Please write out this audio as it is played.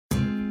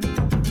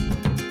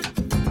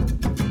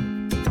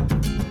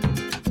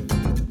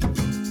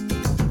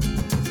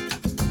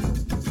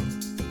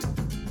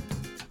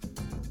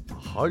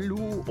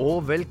Hallo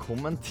og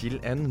velkommen til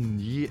en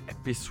ny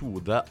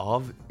episode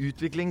av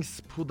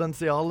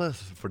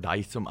Utviklingspotensialet for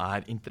deg som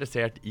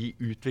interessert i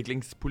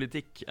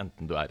utviklingspolitikk.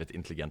 Enten du et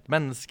intelligent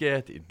menneske,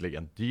 et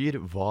intelligent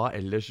dyr, hva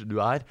ellers du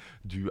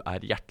Du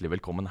hjertelig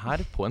velkommen her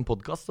på en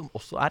podcast som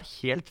også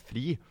helt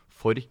fri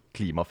for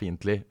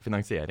klimafiendtlig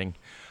finansiering.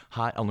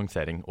 Her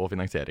annonsering og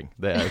finansiering.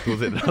 Det to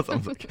sider av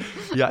samme sak.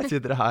 Jeg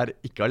sitter her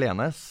ikke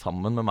alene.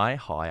 Sammen med meg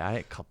har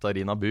jeg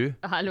Katarina Bu.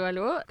 Hallo,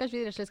 hallo. Kanskje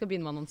vi rett og slett skal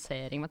begynne med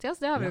annonsering,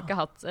 Mathias? Det har vi jo ikke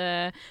hatt.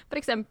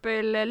 For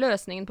eksempel,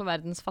 løsningen på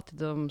verdens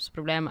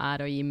fattigdomsproblem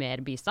å gi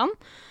mer bistand.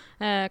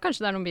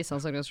 Kanskje det noen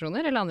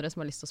bistandsorganisasjoner eller andre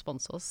som har lyst til å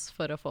sponse oss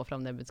for å få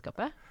fram det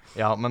budskapet?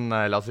 Ja, men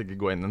la oss ikke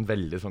gå inn i en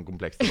veldig sånn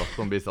kompleks debatt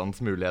om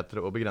bistandens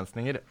muligheter og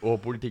begrensninger, og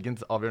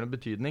politikkens avgjørende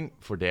betydning,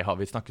 for det har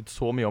vi snakket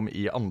så mye om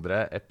i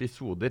andre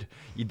episoder.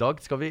 I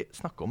dag skal vi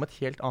snakke om et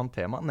helt annet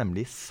tema,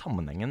 nemlig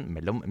sammenhengen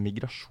mellom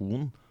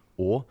migrasjon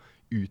og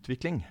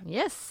utvikling.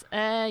 Yes,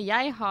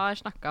 jeg har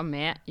snakket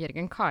med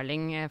Jørgen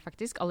Carling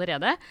faktisk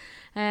allerede,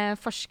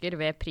 forsker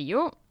ved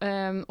PRIO,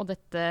 og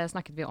dette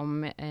snakket vi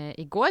om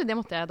i går. Det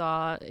måtte jeg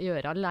da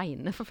gjøre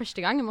alene for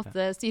første gang. Jeg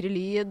måtte styre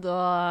lyd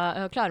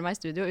og klare meg i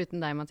studio uten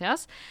deg,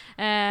 Mathias.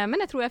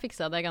 Men jeg tror jeg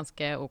fikset det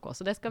ganske ok,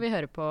 så det skal vi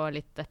høre på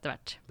litt etter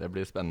hvert. Det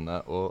blir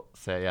spennende å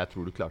se. Jeg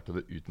tror du klarte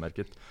det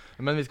utmerket.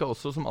 Men vi skal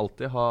også som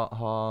alltid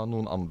ha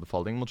noen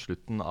anbefalinger mot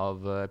slutten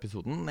av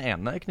episoden. Den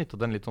ene knyttet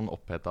til en litt sånn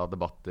opphetet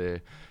debatt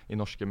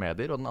i norske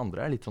medier, og den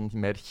andre litt sånn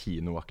mer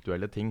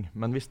kinoaktuelle ting.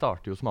 Men vi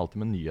starter jo som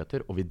alltid med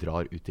nyheter, og vi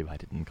drar ut i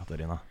verden,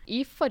 Katarina.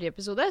 I forrige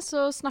episode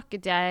så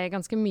snakket jeg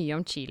ganske mye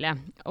om Chile,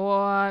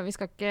 og vi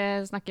skal ikke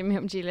snakke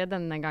mye om Chile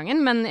denne gangen,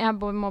 men jeg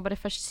må bare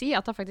først si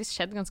at det har faktisk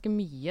skjedd ganske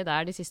mye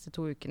der de siste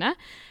 2 ukene.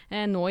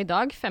 Nå i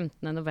dag,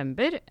 15.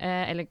 november,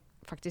 eller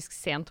faktisk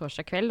sent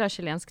torsdag kveld, det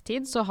chilensk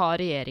tid, så har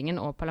regjeringen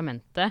og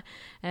parlamentet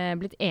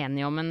blitt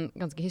enige om en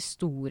ganske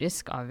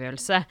historisk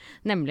avgjørelse,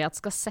 nemlig at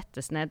skal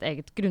settes ned et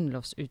eget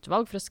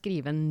grunnlovsutvalg for å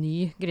skrive en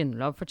ny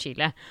grunnlov for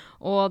Chile.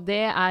 Og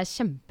det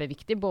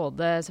kjempeviktig,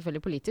 både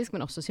selvfølgelig politisk,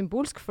 men også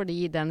symbolsk,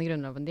 fordi den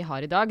grunnloven de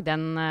har i dag,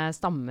 den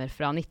stammer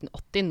fra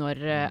 1980,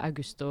 når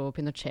Augusto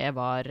Pinochet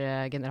var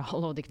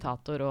general og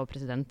diktator og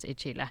president i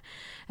Chile.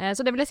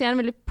 Så det vil jeg si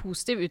en veldig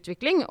positiv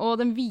utvikling, og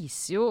den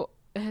viser jo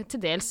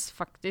til dels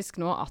faktisk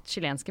nå at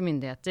chilenske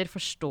myndigheter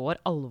forstår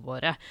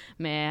alvoret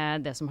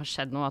med det som har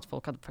skjedd nå, at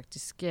folk hadde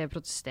faktisk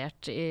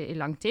protestert i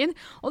lang tid.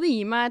 Og det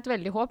gir meg et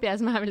veldig håp,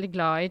 jeg som veldig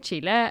glad i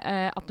Chile,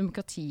 at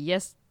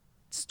demokratiet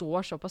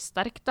står såpass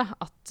sterkt da,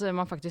 at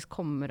man faktisk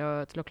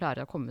kommer til å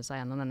klare å komme seg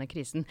gjennom denne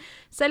krisen.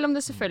 Selv om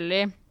det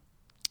selvfølgelig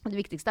det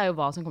viktigste jo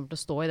hva som kommer til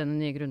å stå i denne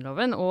nye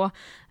grunnloven, og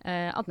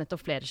at nettopp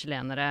flere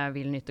chilenere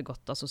vil nyte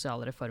godt av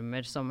sosiale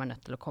reformer som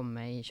nødt til å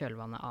komme i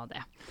kjølvannet av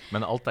det.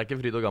 Men alt ikke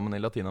fryd og gammen i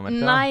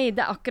Latinamerika? Nei,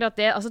 det akkurat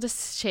det. Altså, det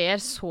skjer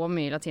så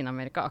mye i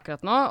Latinamerika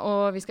akkurat nå,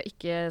 og vi skal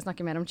ikke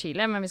snakke mer om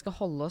Chile, men vi skal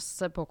holde oss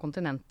på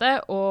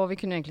kontinentet, og vi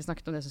kunne egentlig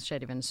snakket om det som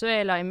skjer i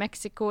Venezuela, i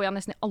Mexico,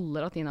 nesten i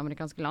alle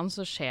latinamerikanske land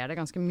så skjer det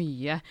ganske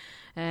mye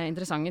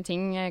interessante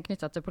ting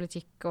knyttet til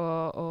politikk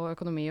og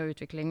økonomi og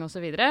utvikling og så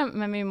videre,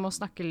 men vi må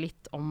snakke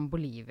litt om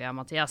Bolivia,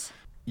 Mathias.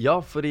 Ja,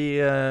 for i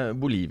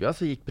Bolivia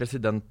så gikk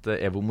president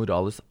Evo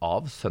Morales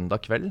av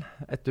søndag kveld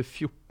etter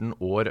 14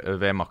 år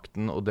ved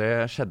makten, og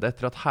det skjedde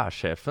etter at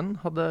hærsjefen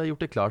hadde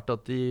gjort det klart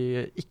at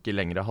de ikke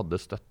lenger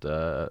hadde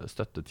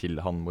støtte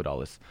til han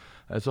Morales.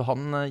 Så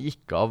han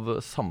gikk av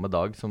samme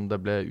dag som det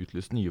ble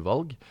utlyst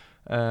nyvalg,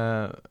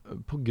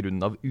 på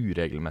grunn av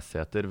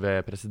uregelmessigheter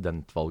ved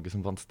presidentvalget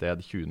som fant sted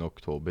 20.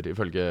 oktober,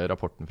 ifølge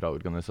rapporten fra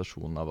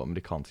Organisasjonen av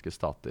amerikanske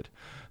stater.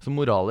 Så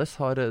Morales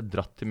har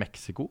dratt til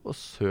Mexico og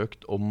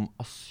søkt om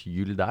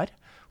asyl der,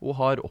 og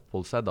har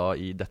oppholdt seg da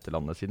i dette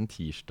landet siden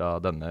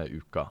tirsdag denne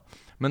uka.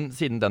 Men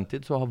siden den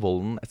tid så har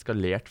volden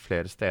eskalert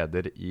flere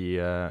steder i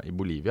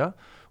Bolivia.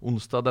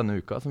 Onsdag denne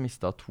uka så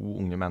mistet 2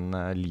 unge menn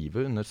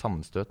livet under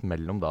sammenstøt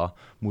mellom da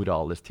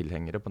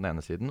Morales-tilhengere på den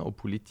ene siden og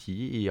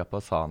politi i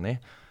Apasani,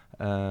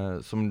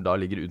 som da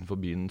ligger utenfor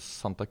byen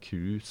Santa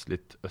Cruz,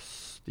 litt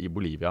øst i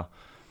Bolivia.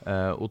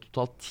 Og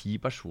totalt 10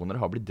 personer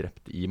har blitt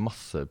drept i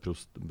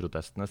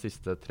masseprotestene de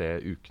siste 3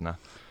 ukene.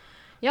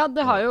 Ja,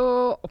 det har jo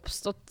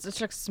oppstått et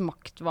slags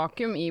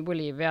maktvakuum i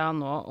Bolivia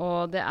nå,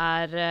 og det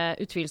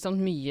utvilsomt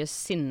mye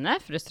sinne,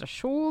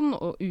 frustrasjon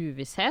og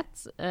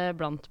uvisshet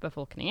blant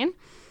befolkningen.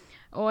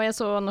 Og jeg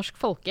så Norsk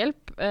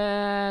Folkehjelp,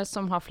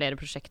 som har flere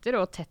prosjekter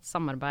og tett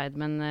samarbeid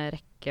med en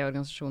rekke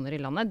organisasjoner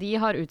i landet. De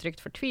har uttrykt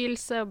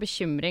fortvilelse og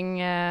bekymring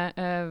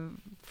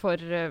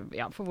for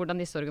hvordan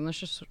disse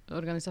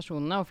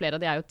organisasjonene, og flere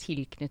av de jo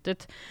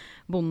tilknyttet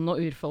bonde-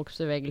 og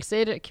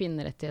urfolksbevegelser,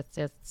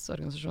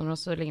 kvinnerettighetsorganisasjoner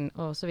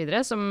og så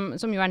videre, som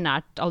jo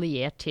nært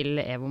alliert til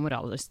Evo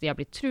Morales. De har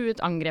blitt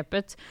truet,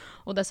 angrepet,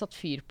 og det satt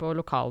fyr på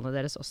lokalene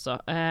deres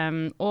også.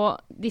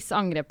 Og disse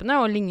angrepene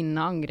og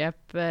lignende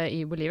angrep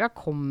i Bolivia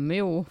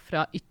kommer jo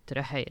fra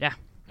ytre høyre.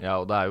 Ja,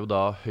 og det er jo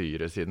da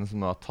høyresiden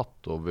som har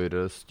tatt over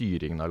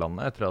styringen av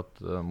landet etter at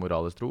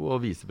Morales dro,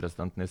 og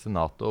visepresidenten i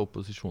senatet og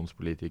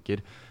opposisjonspolitiker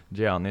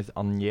Giannis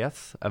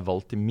Áñez er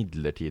valgt til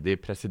midlertidig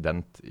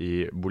president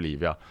i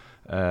Bolivia.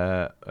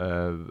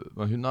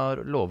 Hun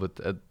har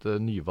lovet et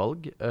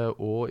nyvalg,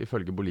 og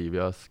ifølge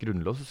Bolivias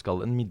grunnlov så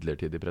skal en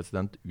midlertidig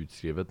president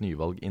utskrive et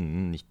nyvalg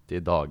innen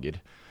 90 dager.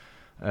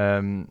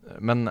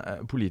 Men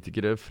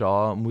politikere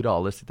fra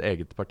Morales sitt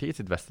eget parti,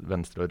 sitt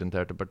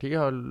venstreorienterte parti,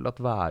 har latt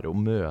være å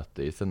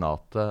møte i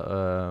senatet,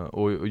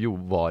 og jo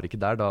var ikke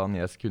der da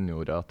Áñez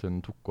kunngjorde at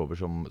hun tok over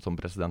som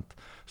president.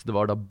 Så det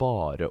var da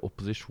bare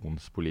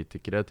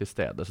opposisjonspolitikere til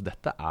stede. Så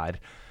dette er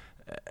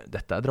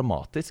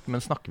dramatisk,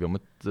 men snakker vi om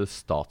et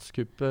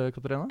statskupp,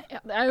 Katarina?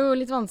 Ja, det er jo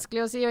litt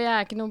vanskelig å si, og jeg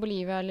er ikke noen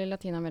Bolivia- eller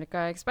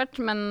Latin-Amerika-ekspert,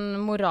 men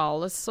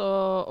Morales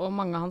og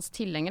mange av hans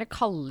tilhengere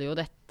kaller jo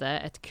dette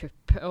et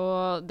kupp.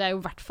 Og det er jo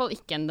i hvert fall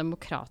ikke en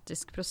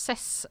demokratisk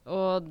prosess.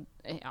 Og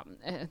ja,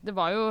 det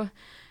var jo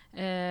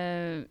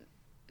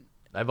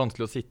det er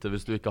vanskelig å sitte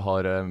hvis du ikke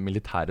har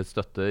militærets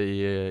støtte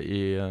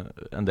i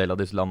en del av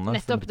disse landene.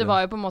 Nettopp, det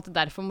var jo på en måte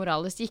derfor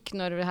Morales gikk,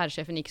 når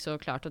hærsjefen gikk så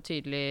klart og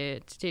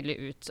tydelig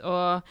ut.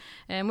 Og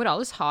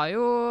Morales har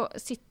jo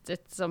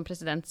sittet som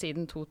president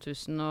siden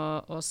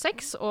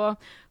 2006, og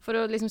for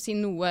å liksom si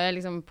noe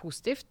liksom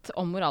positivt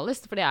om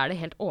Morales, for det er det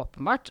helt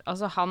åpenbart.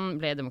 Altså,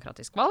 han ble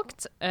demokratisk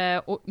valgt,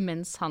 og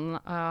mens han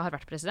har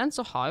vært president,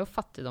 så har jo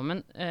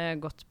fattigdommen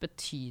gått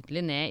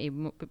betydelig ned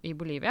i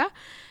Bolivia.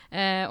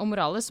 Og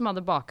Morales, som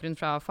hadde bakgrunn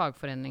fra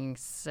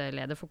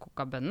fagforeningsleder for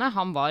Coca-bøndene,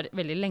 han var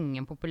veldig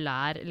lenge en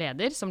populær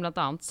leder, som blant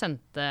annet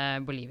sendte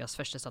Bolivias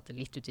første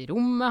satellitt ut i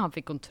rommet. Han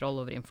fikk kontroll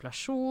over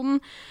inflasjonen,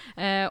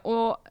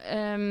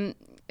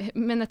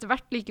 men etter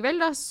hvert likevel,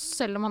 da,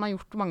 selv om han har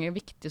gjort mange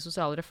viktige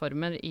sosiale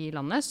reformer i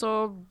landet, så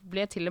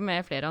ble til og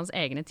med flere av hans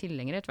egne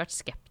tilhengere etter hvert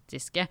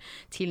skeptiske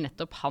til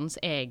nettopp hans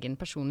egen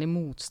personlige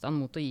motstand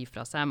mot å gi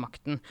fra seg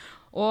makten.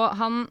 Og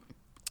han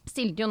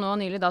stilte jo nå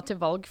nylig da til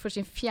valg for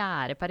sin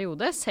 4.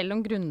 periode, selv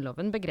om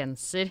grunnloven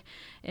begrenser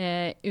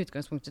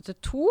utgangspunktet til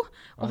 2.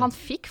 Og han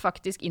fikk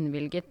faktisk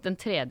innvilget den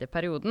 3.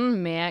 perioden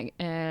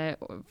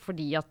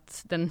fordi at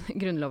den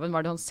grunnloven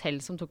var det han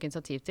selv som tok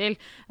initiativ til,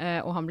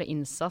 og han ble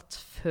innsatt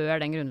før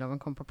den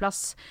grunnloven kom på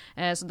plass.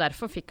 Så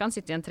derfor fikk han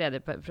sitte i en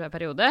 3.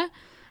 periode.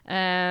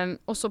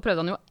 Og så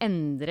prøvde han jo å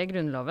endre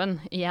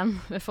grunnloven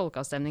igjen ved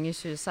folkeavstemning i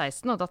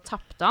 2016, og da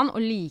tappte han, og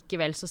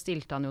likevel så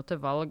stilte han jo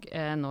til valg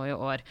nå i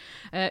år,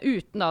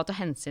 uten da å ta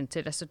hensyn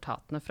til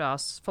resultatene fra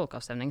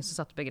folkeavstemning som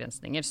satte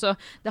begrensninger. Så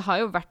det har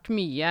jo vært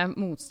mye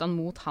motstand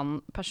mot han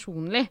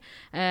personlig,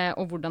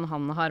 og hvordan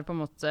han har på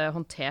en måte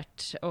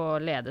håndtert og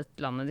ledet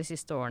landet de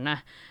siste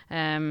årene.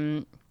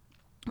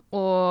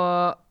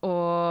 Og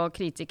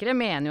kritikere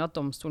mener jo at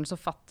domstolen som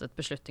fattet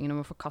beslutningen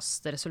om å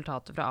forkaste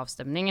resultatet fra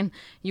avstemningen,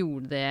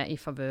 gjorde det i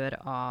favør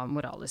av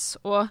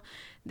Morales. Og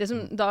det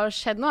som da har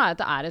skjedd nå er at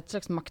det er et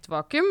slags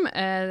maktvakuum.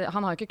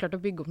 Han har ikke klart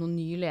å bygge opp noen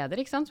ny leder,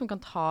 ikke sant, som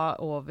kan ta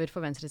over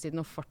for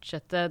venstresiden og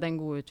fortsette den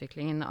gode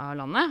utviklingen av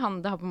landet.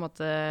 Han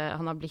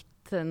har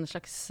blitt en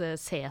slags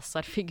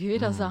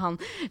Cæsar-figur, altså han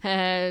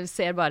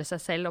ser bare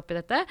seg selv oppi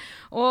dette.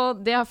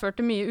 Og det har ført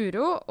til mye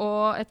uro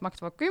og et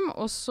maktvakuum,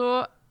 og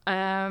så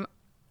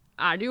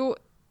er det jo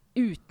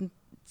uten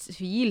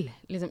tvil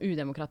liksom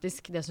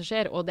udemokratisk det som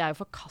skjer, og det er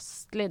jo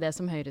forkastelig det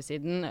som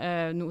høyresiden,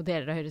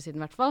 deler av høyresiden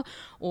i hvert fall,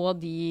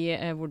 og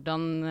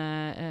hvordan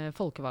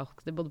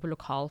folkevalgte både på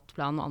lokalt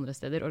plan og andre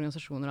steder,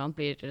 organisasjoner og annet,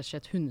 blir rett og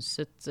slett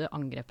hunset,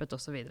 angrepet og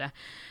så videre.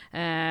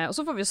 Og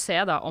så får vi jo se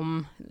da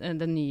om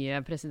den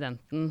nye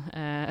presidenten,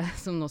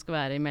 som nå skal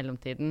være i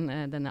mellomtiden,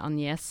 denne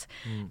Áñez,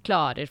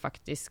 klarer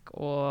faktisk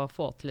å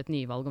få til et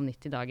nyvalg om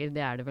 90 dager.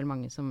 Det er det vel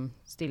mange som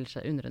stiller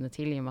seg undrende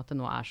til, i og med at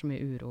det nå er så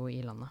mye uro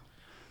i landet.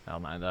 Ja,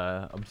 nei, det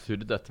er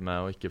absurd dette med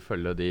å ikke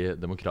følge de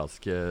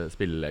demokratiske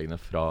spillereglene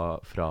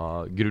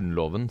fra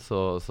grunnloven,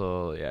 så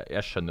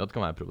jeg skjønner jo at det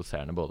kan være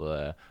provoserende både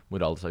det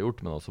Morales har gjort,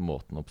 men også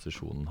måten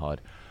opposisjonen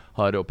har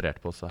operert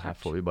på, så her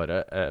får vi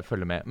bare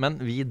følge med. Men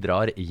vi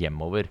drar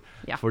hjemover,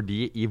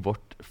 fordi i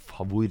vårt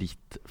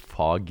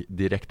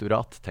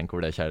favorittfagdirektorat, tenk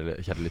over det,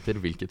 kjære lytter,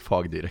 hvilket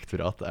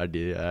fagdirektorat er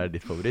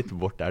ditt favoritt?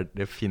 Vårt er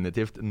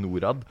definitivt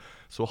NORAD.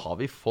 Så har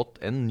vi fått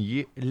en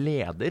ny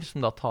leder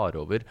som da tar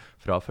over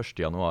fra 1.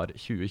 januar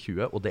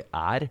 2020, og det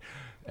er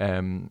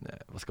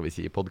hva skal vi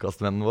si,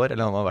 podcastvennen vår,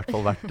 eller han har i hvert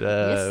fall vært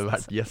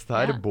gjest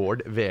her,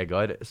 Bård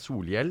Vegar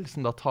Solhjell,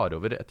 som da tar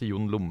over etter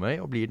Jon Lomøy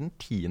og blir den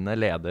 10.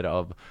 leder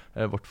av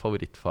vårt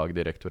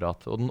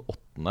favorittfagdirektorat, og den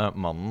 8.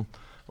 mannen.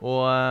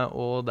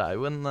 Og det er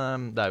jo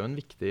en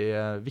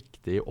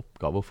viktig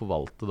oppgave å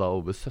forvalte da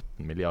over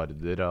 17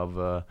 milliarder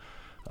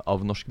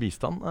av norsk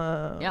bistand.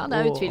 Ja,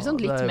 det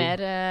utvilsomt litt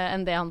mer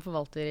enn det han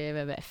forvalter i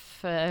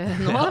WWF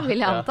nå, vil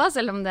jeg anta,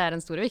 selv om det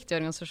en stor og viktig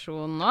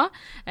organisasjon nå.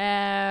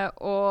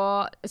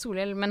 Og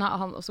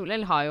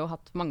Solhjell har jo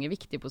hatt mange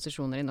viktige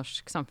posisjoner i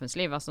norsk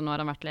samfunnsliv. Altså, nå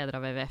har han vært leder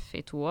av WWF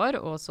i 2 år,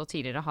 og så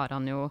tidligere har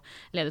han jo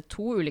ledet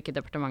 2 ulike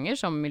departementer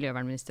som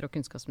miljøvernminister og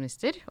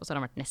kunnskapsminister. Og så har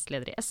han vært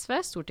nestleder i SV,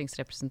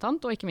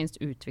 stortingsrepresentant og ikke minst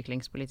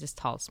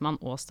utviklingspolitisk talsmann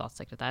og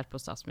statssekretær på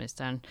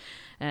statsministeren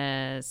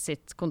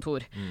sitt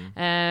kontor.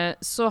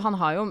 Så han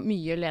har jo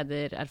mye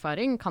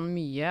ledererfaring, kan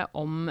mye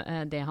om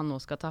det han nå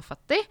skal ta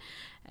fatt i.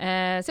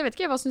 Så jeg vet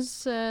ikke, hva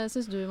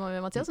synes du,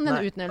 Mathias, om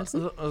denne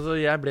utnevnelsen? Altså,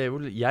 jeg ble jo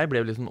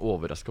litt sånn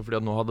overrasket, fordi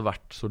at nå hadde det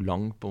vært så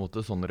lang på en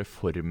måte sånn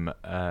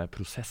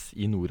reformprosess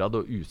i Norad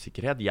og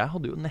usikkerhet. Jeg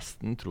hadde jo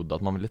nesten trodd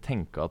at man ville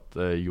tenke at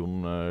Jon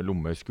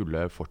Lomøy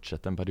skulle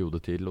fortsette en periode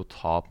til og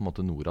ta på en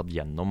måte Norad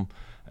gjennom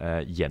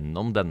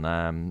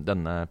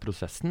denne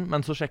prosessen.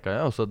 Men så sjekket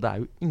jeg også at det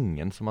jo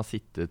ingen som har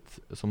sittet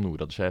som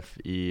Norad-sjef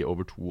i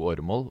over 2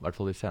 åremål, i hvert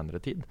fall i senere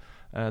tid.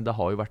 Det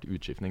har jo vært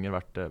utskiftninger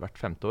hvert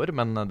 5. år,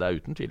 men det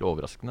uten tvil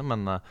overraskende.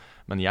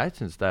 Men jeg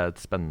synes det et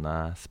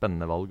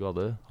spennende valg, og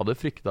hadde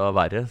fryktet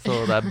verre. Så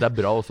det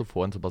bra også å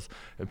få en såpass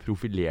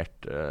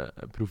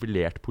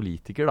profilert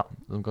politiker da,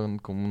 som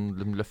kan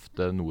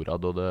løfte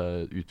Norad og det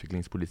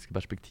utviklingspolitiske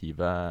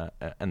perspektivet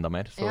enda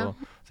mer. Så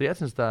jeg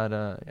synes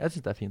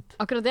det fint.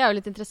 Akkurat det jo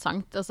litt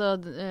interessant. Altså,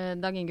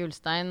 Dag Inge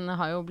Ulstein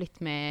har jo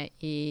blitt med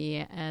i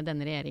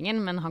denne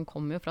regjeringen, men han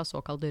kom jo fra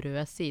såkalt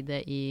rød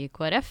side i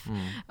KrF,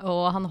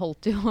 og han holdt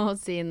jo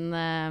sin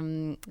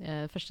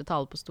første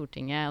tale på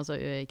Stortinget, altså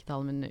ikke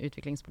tale, men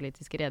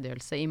utviklingspolitiske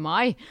redegjørelse i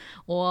mai,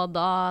 og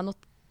da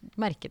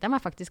merket jeg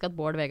meg faktisk at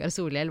Bård Vegar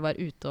Solhjell var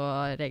ute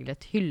og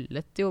regelrett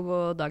hyllet jo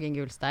Dag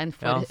Inge Ulstein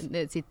for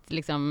sitt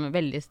liksom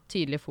veldig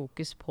tydelige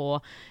fokus på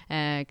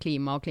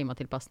klima og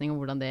klimatilpasning og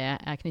hvordan det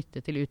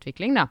knyttet til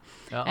utvikling da.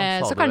 Ja,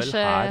 han sa det kanskje,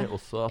 vel her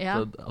også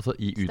at altså,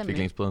 i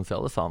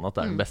utviklingspotensialet sa han at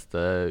det den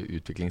beste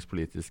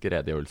utviklingspolitiske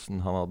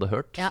redegjørelsen han hadde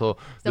hørt. Ja. Så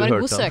det var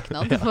en god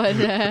søknad for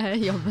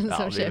jobben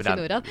som sjef i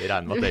Norad. Vi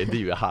regner med at det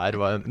intervjuet her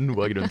var noe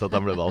av grunnen til at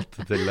han ble valgt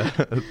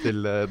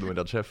til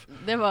Norad-sjef.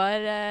 Det var,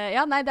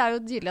 det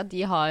jo tydelig at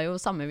de har jo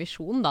samme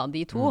visjon da,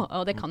 de 2,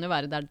 og det kan jo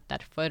være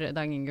derfor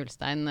Dag Inge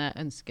Ulstein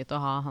ønsket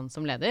å ha han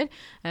som leder,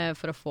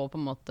 for å få på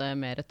en måte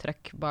mer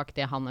trøkk bak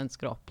det han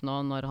ønsker å oppnå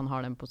når han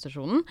har den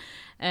posisjonen.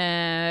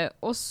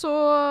 Og så,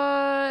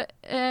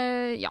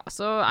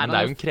 så Men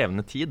det jo en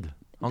krevende tid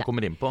han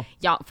kommer inn på.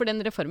 Ja, for den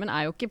reformen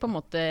jo ikke på en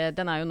måte,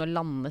 den jo nå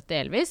landet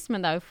delvis,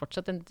 men det jo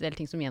fortsatt en del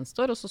ting som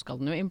gjenstår, og så skal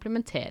den jo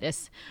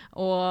implementeres.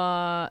 Og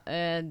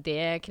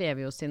det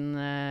krever jo sin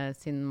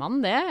mann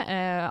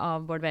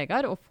av Bård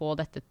Vegar, å få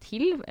dette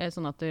til,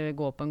 sånn at det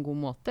går på en god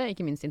måte,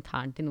 ikke minst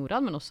internt i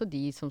Norad, men også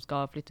de som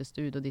skal flyttes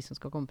til UD, og de som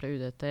skal komme fra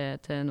UD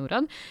til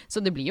Norad.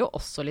 Så det blir jo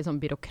også litt sånn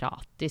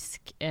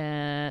byråkratisk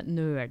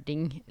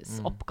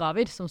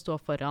nerdingsoppgaver som står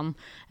foran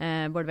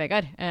Bård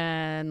Vegar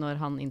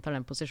når han inntar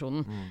den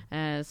posisjonen.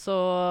 Så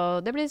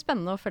det blir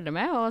spennende å følge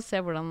med og se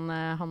hvordan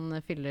han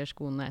fyller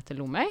skoene etter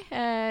Lomøy.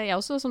 Jeg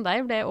også, som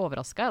deg, ble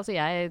overrasket. Altså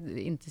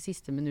inntil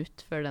siste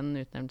minutt før den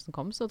utnevnelsen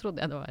kom, så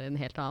trodde jeg det var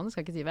en helt annen,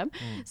 skal ikke si hvem,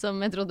 som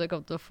jeg trodde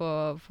kom til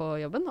å få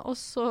jobben. Og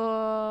så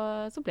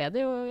ble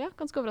det jo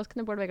ganske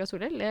overraskende Bård Vegar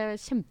Solhjell.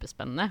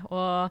 Kjempespennende.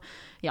 Og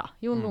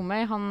Jon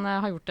Lomøy, han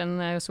har gjort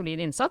en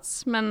solid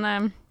innsats,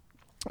 men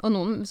og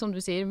noen, som du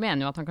sier,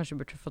 mener jo at han kanskje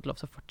burde fått lov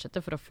til å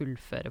fortsette for å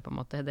fullføre på en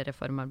måte det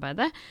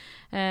reformarbeidet.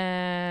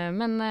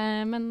 Men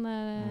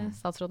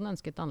statsråden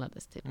ønsket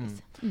annerledes tydeligvis.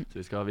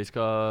 Så vi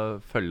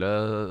skal følge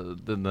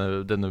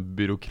denne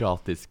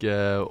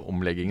byråkratiske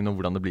omleggingen og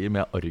hvordan det blir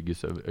med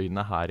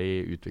argusøyne her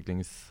i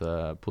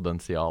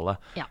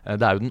utviklingspotensialet. Ja.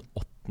 Det jo den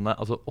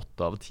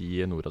 8 av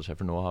 10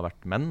 Norad-sjefer nå har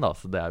vært menn, da,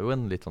 så det jo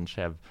en litt sånn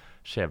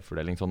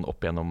skjevfordeling sånn opp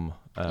gjennom tiden.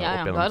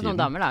 Det var noen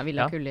damer da,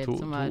 Villa Kullit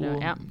som var...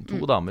 To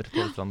damer,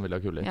 Tolstrand Villa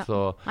Kullit. Ja.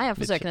 Nei, jeg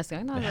får søke neste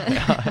gang da.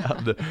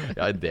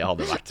 Det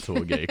hadde vært så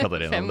gøy,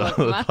 Katarina. 5 år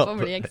på meg for å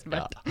bli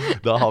ekspert.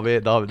 Da har vi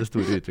det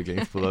store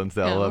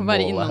utviklingspotensialet.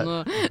 Bare innom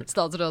noen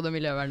statsråd- og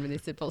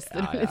miljøvernministerposter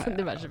og litt sånn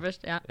diverse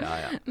først.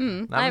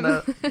 Nei,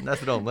 men det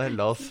strålende.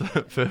 La oss,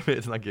 før vi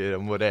snakker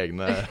om våre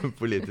egne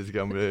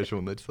politiske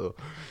ambisjoner, så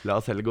la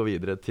oss heller gå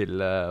videre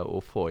til å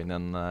få inn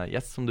en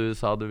gjest, som du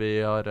sa vi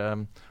har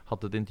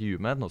hatt et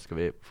intervju med. Nå skal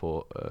vi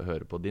få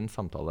høre på din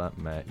samtale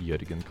med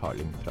Jørgen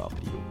Carling fra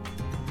Prio.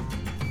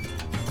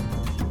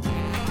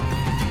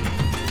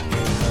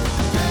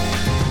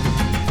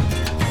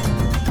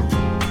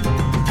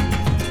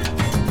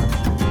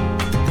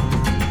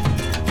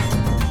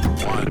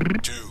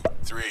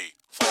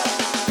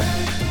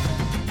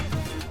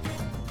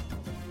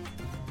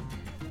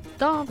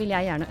 Da vil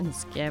jeg gjerne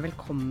ønske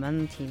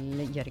velkommen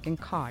til Jørgen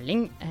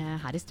Carling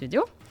her i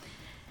studio.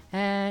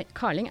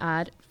 Carling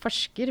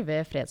forsker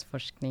ved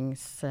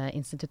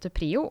Fredsforskningsinstituttet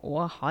Prio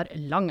og har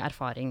lang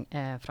erfaring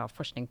fra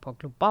forskning på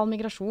global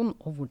migrasjon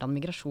og hvordan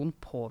migrasjon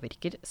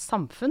påvirker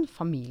samfunn,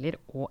 familier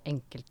og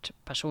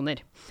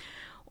enkeltpersoner.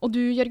 Og du,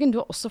 Jørgen,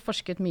 du har også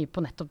forsket mye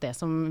på nettopp det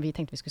som vi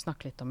tenkte vi skulle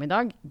snakke litt om i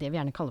dag. Det vi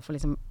gjerne kaller for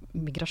liksom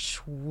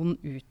migrasjon,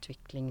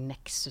 utvikling,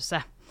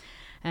 neksuset.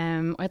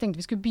 Og jeg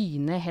tenkte vi skulle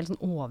begynne helt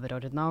sånn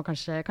overordnet og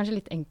kanskje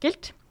litt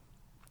enkelt.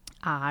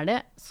 Er det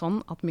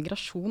sånn at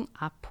migrasjon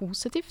er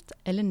positivt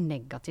eller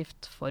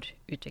negativt for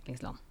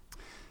utviklingsland?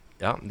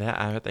 Ja, det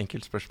er jo et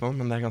enkelt spørsmål,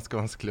 men det er ganske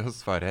vanskelig å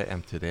svare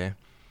entydig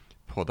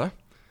på det.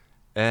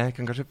 Jeg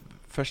kan kanskje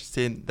først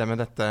si det med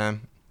dette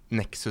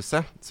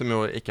neksuset, som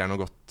jo ikke er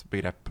noe godt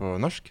begrep på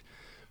norsk.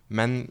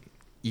 Men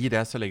i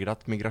det så ligger det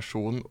at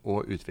migrasjon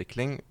og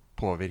utvikling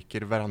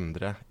påvirker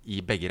hverandre i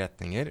begge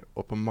retninger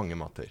og på mange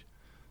måter.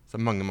 Så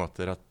det er mange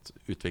måter at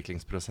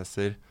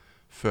utviklingsprosesser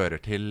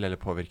fører til eller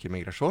påvirker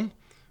migrasjon,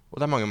 og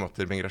det er mange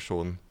måter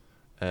migrasjon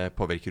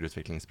påvirker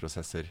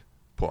utviklingsprosesser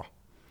på.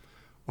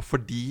 Og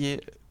fordi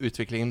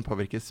utviklingen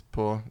påvirkes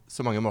på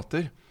så mange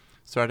måter,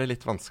 så er det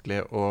litt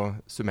vanskelig å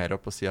summere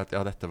opp og si at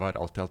ja, dette var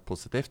alt i alt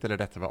positivt, eller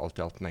dette var alt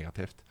i alt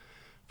negativt.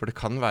 For det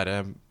kan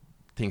være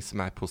ting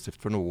som er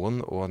positivt for noen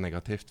og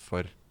negativt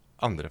for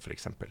andre, for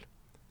eksempel.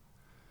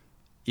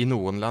 I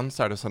noen land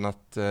så er det sånn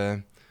at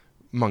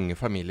mange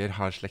familier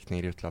har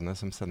slektninger i utlandet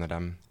som sender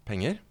dem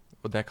penger,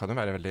 og det kan jo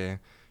være veldig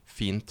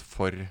fint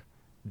for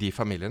de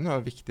familiene,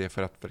 og viktig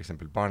for at for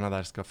eksempel barna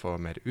der skal få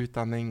mer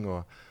utdanning,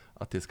 og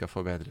at de skal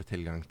få bedre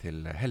tilgang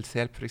til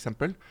helsehjelp, for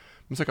eksempel.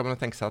 Men så kan man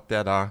jo tenke seg at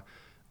det da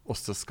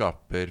også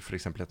skaper for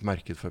eksempel et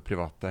marked for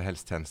private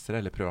helsetjenester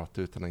eller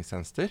private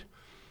utdanningstjenester,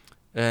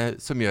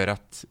 som gjør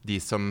at de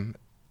som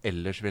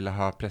ellers ville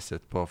ha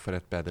presset på for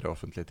et bedre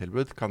offentlig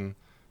tilbud, kan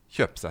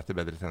kjøpe seg til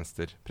bedre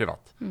tjenester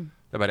privat.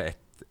 Det er bare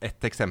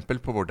ett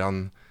eksempel på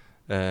hvordan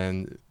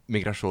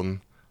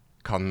migrasjon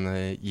kan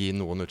gi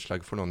noen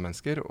utslag for noen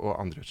mennesker, og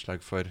andre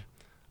utslag for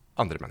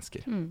andre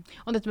mennesker.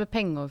 Og dette med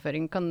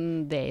pengeoverføring, kan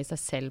det i seg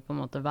selv på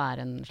en måte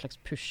være en slags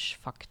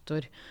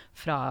push-faktor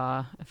fra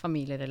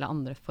familier eller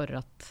andre for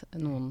at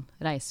noen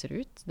reiser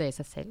ut? Det i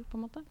seg selv, på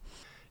en måte?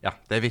 Ja,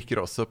 det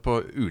virker også på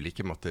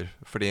ulike måter.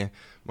 Fordi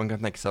man kan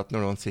tenke seg at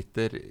når noen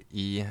sitter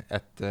i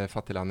et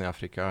fattig land i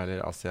Afrika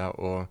eller Asia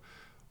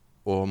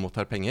og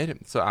mottar penger,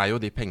 så er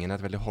jo de pengene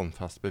et veldig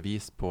håndfast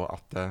bevis på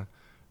at det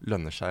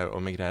lønner seg å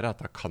migrere, at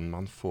da kan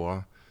man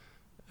få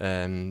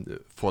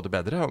det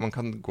bedre, og man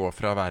kan gå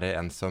fra å være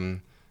en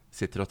som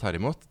sitter og tar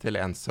imot, til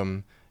en som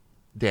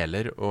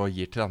deler og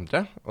gir til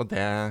andre, og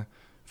det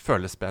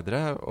føles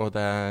bedre, og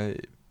det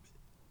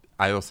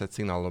er jo også et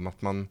signal om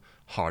at man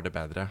har det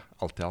bedre,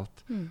 alt i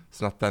alt.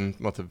 Sånn at den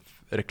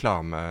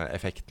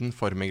reklameeffekten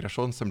for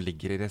migrasjon som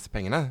ligger i disse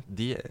pengene,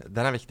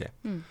 den er viktig.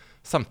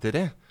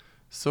 Samtidig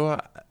så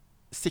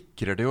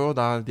sikrer det jo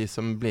da de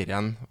som blir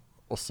igjen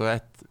også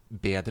et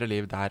bedre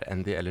liv der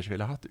enn de ellers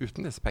ville hatt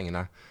uten disse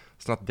pengene.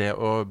 Sånn at det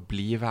å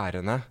bli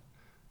værende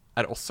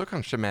er også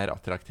kanskje mer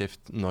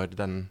attraktivt når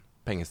den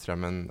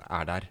pengestrømmen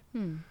er der.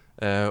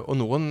 Og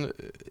noen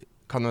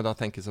kan jo da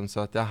tenke som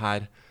så at ja,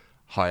 her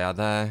har jeg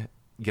det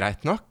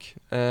greit nok,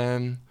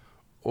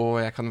 og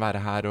jeg kan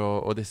være her,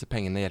 og disse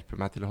pengene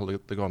hjelper meg til å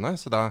holde det gående,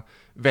 så da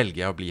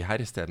velger jeg å bli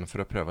her i stedet for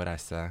å prøve å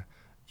reise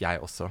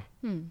jeg også.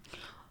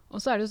 Og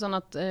så er det jo sånn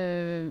at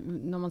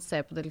når man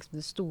ser på det, liksom,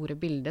 det store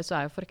bildet, så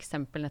er jo for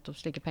eksempel nettopp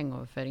slike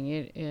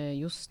pengeoverføringer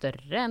jo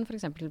større enn for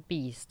eksempel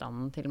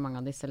bistanden til mange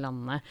av disse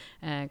landene.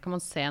 Kan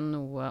man se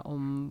noe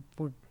om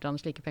hvordan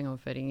slike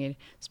pengeoverføringer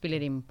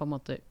spiller inn på en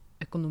måte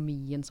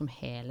økonomien som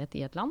helhet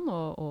i et land,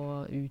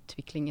 og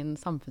utviklingen,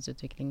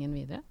 samfunnsutviklingen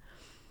videre?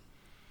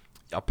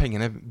 Ja,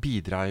 pengene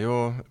bidrar jo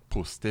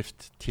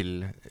positivt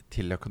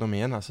til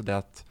økonomien. Altså det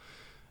at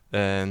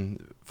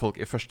folk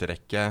i første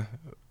rekke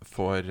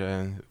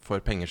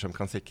får penger som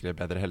kan sikre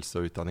bedre helse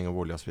og utdanning og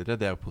bolig og så videre,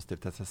 det er jo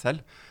positivt til seg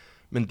selv.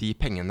 Men de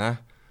pengene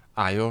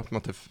er jo på en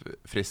måte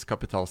frisk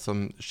kapital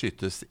som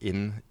skytes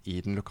inn i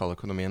den lokale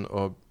økonomien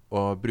og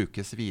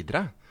brukes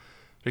videre.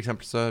 For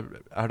eksempel så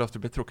er det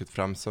ofte blitt trukket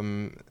fram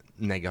som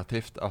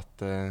negativt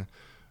at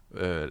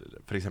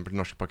for eksempel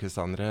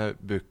norsk-pakistanere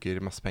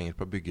bruker masse penger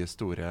på å bygge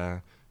store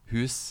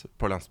hus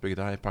på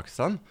landsbygda i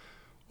Pakistan.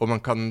 Og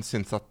man kan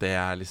synes at det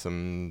er liksom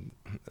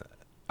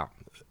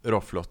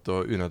råflott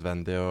og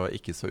unødvendig og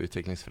ikke så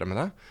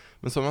utviklingsfremmende.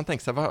 Men så må man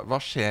tenke seg, hva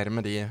skjer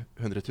med de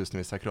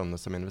hundretusenvis av kronene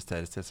som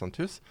investeres i et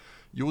sånt hus?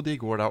 Jo, de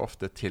går da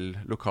ofte til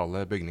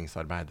lokale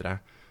bygningsarbeidere,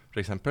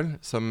 for eksempel,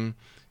 som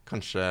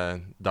kanskje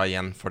da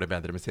igjen får det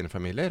bedre med sine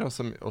familier, og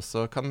som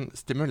også kan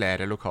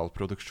stimulere lokal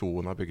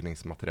produksjon av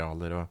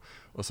bygningsmaterialer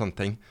og sånne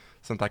ting.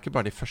 Så det er ikke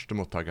bare de første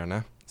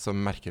mottakerne som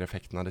merker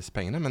effekten av disse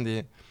pengene, men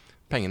de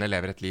pengene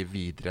lever et liv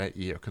videre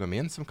i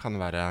økonomien som kan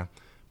være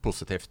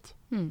positivt.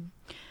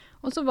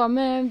 Og så hva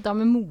med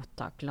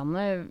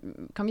mottakerlandet?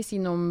 Kan vi si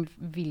noe om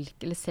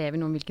ser vi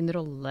noe om hvilken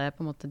rolle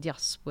på en måte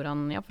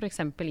diasporaen, ja, for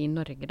eksempel i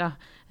Norge da,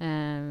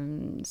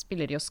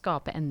 spiller de å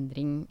skape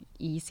endring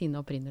i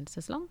sine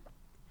opprinnelsesland?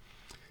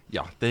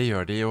 Ja, det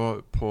gjør de jo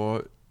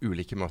på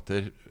ulike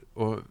måter,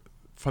 og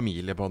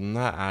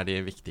familiebåndene er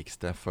de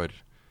viktigste for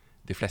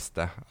de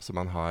fleste. Altså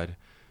man har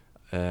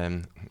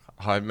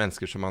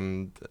mennesker som man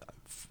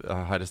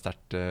har et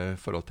sterkt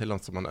forhold til,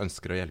 som man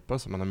ønsker å hjelpe,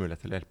 og som man har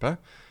mulighet til å hjelpe.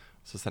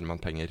 Så sender man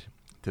penger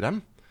til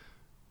dem.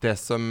 Det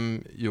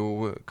som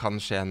jo kan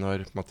skje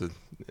når på en måte,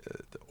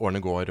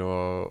 årene går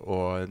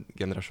og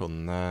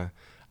generasjonene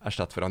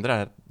erstatter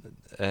hverandre,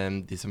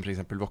 de som for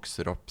eksempel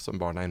vokser opp som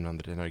barn av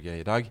innvandrere i Norge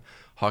i dag,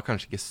 har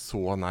kanskje ikke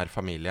så nær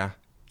familie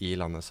i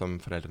landet som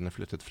foreldrene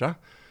flyttet fra.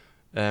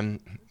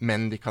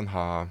 Men de kan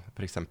ha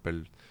for eksempel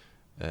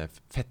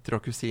fettere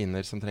og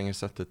kusiner som trenger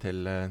støtte til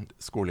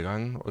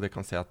skolegang, og de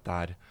kan se at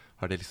der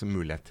har de liksom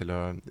mulighet til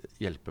å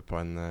hjelpe på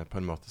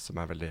en måte som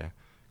er veldig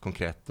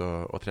konkret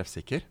og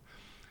treffsikker.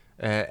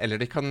 Eller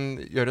de kan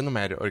gjøre noe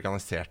mer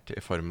organisert i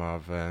form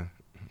av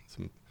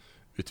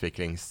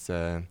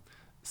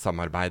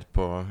utviklingssamarbeid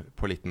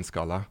på liten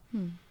skala.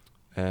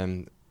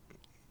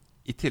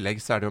 I tillegg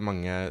så er det jo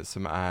mange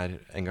som er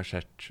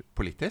engasjert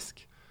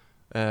politisk,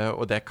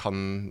 og det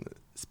kan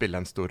spille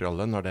en stor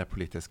rolle når det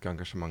politiske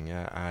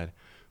engasjementet er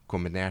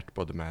kombinert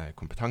både med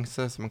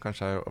kompetanse, som man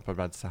kanskje har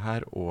opparbeidet seg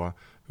her, og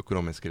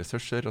økonomiske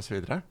ressurser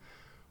osv.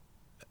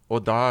 Og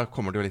da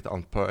kommer det jo litt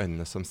an på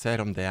øynene som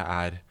ser om det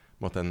er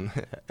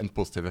en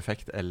positiv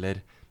effekt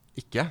eller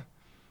ikke.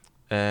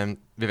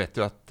 Vi vet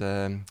jo at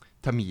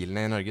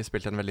tamilene i Norge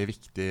spilte en veldig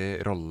viktig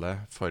rolle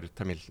for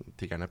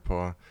tamiltiggerne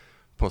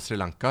på Sri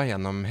Lanka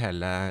gjennom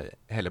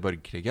hele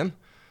borgerkrigen.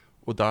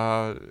 Og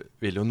da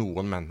vil jo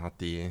noen mene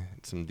at de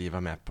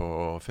var med på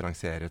å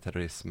finansiere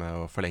terrorisme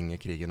og forlenge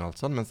krigen og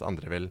alt sånt, mens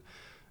andre vil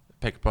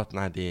peke på at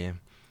nei,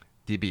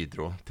 de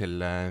bidro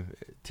til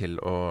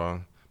å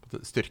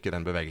styrke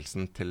den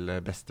bevegelsen til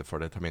beste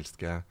for det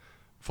tamilske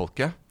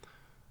folket.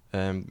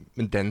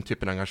 Men den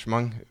typen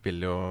engasjement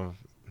vil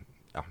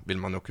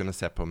man jo kunne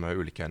se på med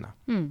ulike øyne.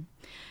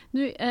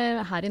 Du,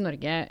 her i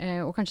Norge,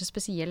 og kanskje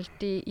spesielt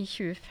i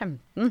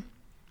 2015,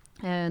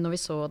 når vi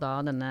så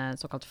da denne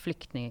såkalt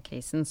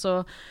flyktningekrisen,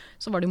 så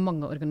var det jo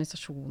mange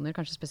organisasjoner,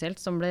 kanskje spesielt,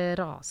 som ble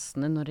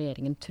rasende når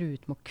regjeringen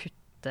truet med å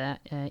kutte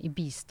i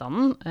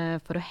bistanden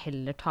for å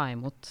heller ta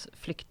imot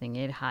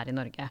flyktninger her i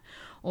Norge.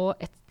 Og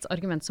et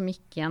argument som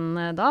gikk igjen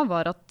da,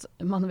 var at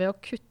man ved å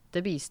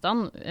kutte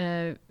bistand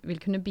vil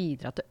kunne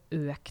bidra til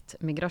økt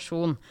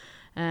migrasjon.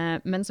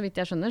 Men så vidt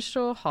jeg skjønner,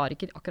 så har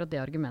ikke akkurat det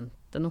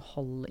argumentet noe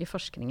hold i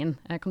forskningen.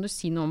 Kan du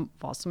si noe om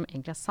hva som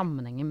egentlig er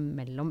sammenhengen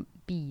mellom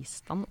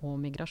bistand og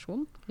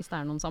migrasjon, hvis det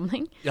er noen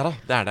sammenheng? Ja da,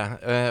 det er det.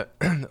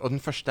 Og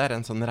den første er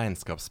en sånn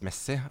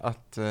regnskapsmessig,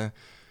 at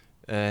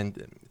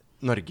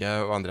Norge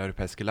og andre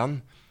europeiske land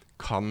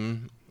kan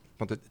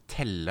på en måte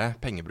telle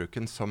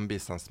pengebruken som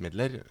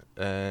bistandsmidler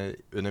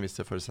under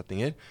visse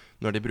forutsetninger,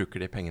 når de bruker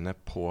de pengene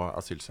på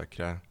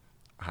asylsøkere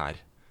her.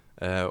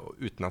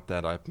 Uten at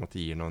det da på en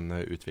måte gir noen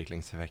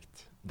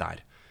utviklingseffekt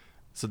der.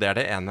 Så det er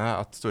det ene,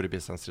 at store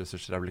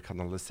bistandsressurser er blitt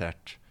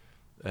kanalisert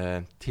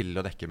til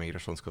å dekke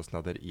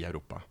migrasjonskostnader i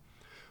Europa.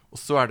 Og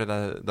så er det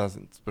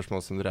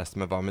spørsmålet som du reiste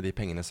med, hva med de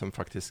pengene som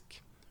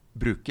faktisk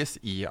brukes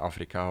i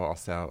Afrika og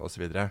Asia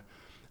osv. Er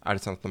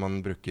det sånn at når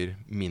man bruker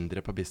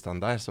mindre på bistand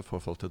der, så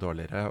får folk det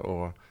dårligere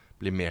og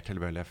blir mer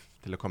tilbøyelige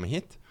til å komme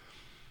hit?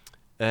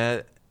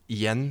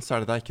 Igjen så er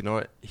det da ikke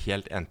noe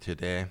helt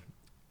entydig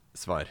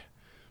svar.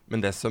 Men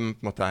det som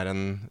på en måte er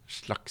en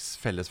slags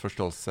felles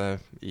forståelse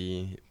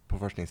på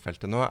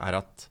forskningsfeltet nå, er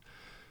at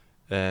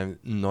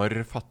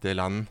når fattige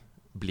land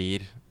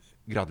blir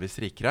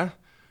gradvis rikere,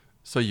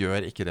 så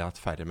gjør ikke det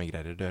at færre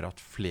migrerer, det gjør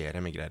at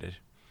flere migrerer.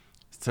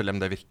 Selv om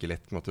det virker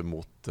litt på en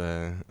måte,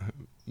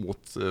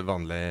 mot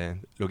vanlig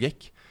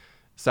logikk,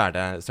 så er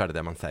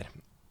det man ser.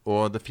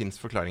 Og det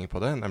finnes forklaringer på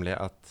det, nemlig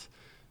at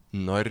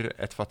når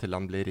et fattig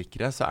land blir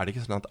rikere, så er det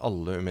ikke sånn at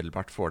alle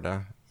umiddelbart får det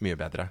mye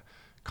bedre.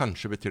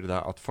 Kanskje betyr det da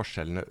at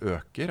forskjellene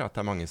øker, at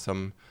det er mange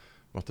som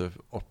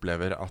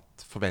opplever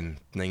at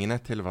forventningene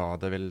til hva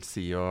det vil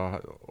si å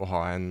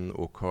ha en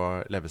OK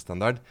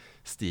levestandard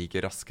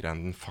stiger raskere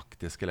enn den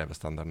faktiske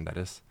levestandarden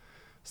deres.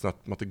 Sånn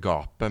at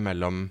gapet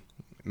mellom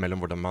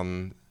hvordan man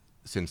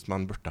syns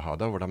man burde ha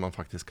det, og hvordan man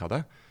faktisk har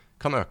det,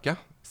 kan øke,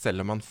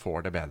 selv om man får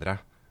det bedre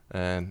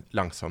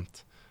langsomt.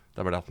 Det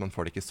er bare det at man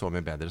får det ikke så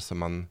mye bedre som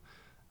man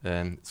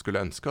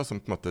skulle ønske, og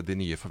som på en måte de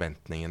nye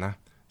forventningene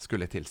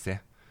skulle tilsi.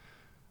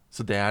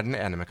 Så det er den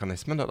ene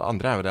mekanismen. Og det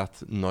andre er jo det at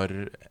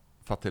når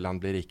fattige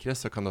land blir rikere,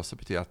 så kan det også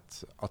bety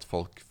at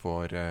folk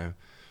får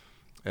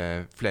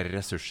flere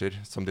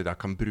ressurser som de da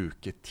kan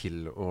bruke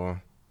til å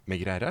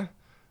migrere.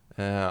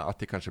 At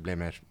de kanskje blir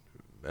mer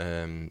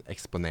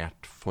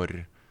eksponert for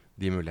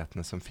de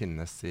mulighetene som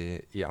finnes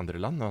i andre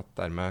land, og at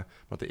dermed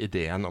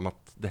ideen om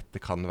at dette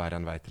kan være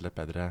en vei til et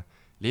bedre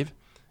liv,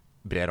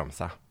 brer om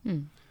seg.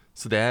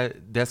 Så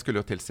det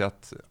skulle jo tilsi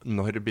at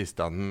når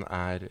bistanden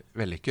er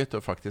vellykket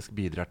og faktisk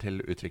bidrar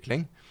til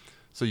utvikling,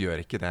 så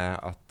gjør ikke det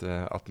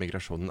at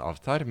migrasjonen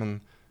avtar,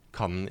 men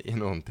kan i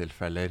noen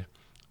tilfeller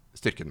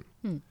styrke den.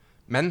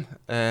 Men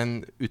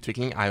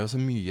utvikling er jo så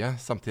mye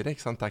samtidig,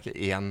 ikke sant? Det er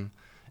ikke én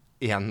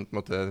på en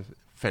måte,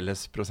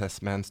 felles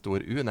prosess med en stor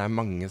U. Det er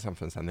mange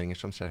samfunnsendringer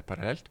som skjer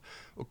parallelt.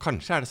 Og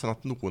kanskje er det sånn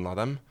at noen av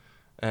dem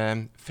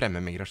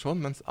fremmer migrasjon,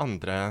 mens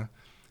andre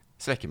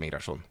svekker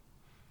migrasjon.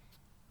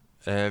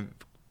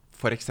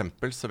 For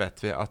eksempel så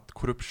vet vi at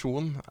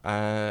korrupsjon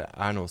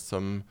er noe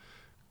som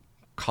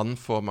kan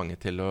få mange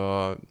til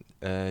å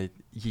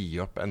gi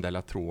opp en del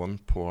av troen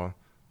på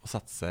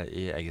satse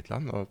i eget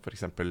land, og for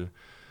eksempel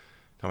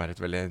kan være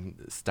et veldig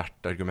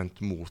sterkt argument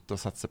mot å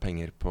satse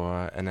penger på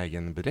en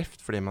egen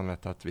bedrift, fordi man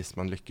vet at hvis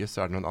man lykkes,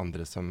 så er det noen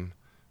andre som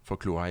får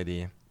kloa i de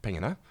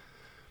pengene.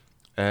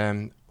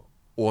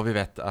 Og vi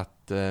vet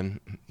at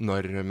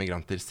når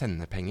migranter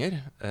sender penger,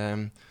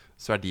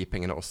 så er de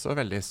pengene også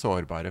veldig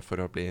sårbare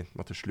for å bli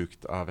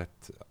slukt av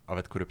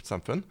et korrupt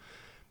samfunn.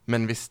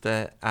 Men hvis det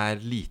er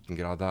liten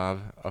grad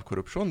av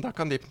korrupsjon, da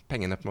kan de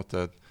pengene på en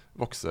måte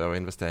vokse og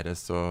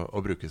investeres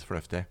og brukes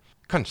fornuftig.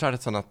 Kanskje er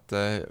det sånn at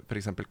for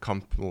eksempel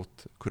kamp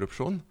mot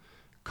korrupsjon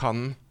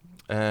kan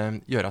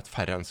gjøre at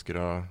færre ønsker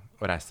å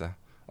reise.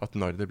 At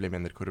når det blir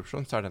mindre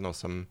korrupsjon, så er det noe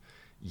som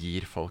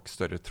gir folk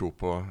større tro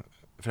på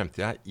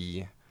fremtiden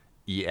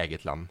i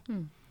eget land.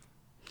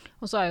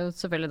 Og så er jo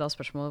selvfølgelig da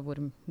spørsmålet hvor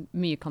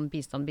mye kan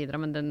bistand bidra,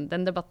 men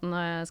den debatten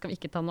skal vi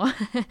ikke ta nå.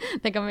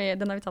 Den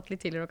har vi tatt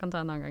litt tidligere og kan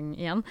ta en annen gang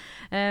igjen.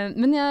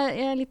 Men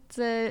jeg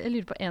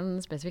lurer på en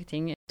spesifikk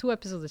ting. 2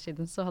 episoder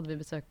siden så hadde vi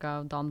besøk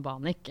av Dan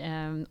Banik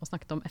og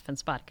snakket om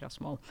FNs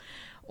bærekraftsmål.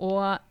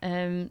 Og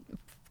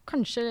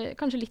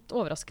kanskje litt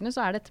overraskende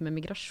så er dette med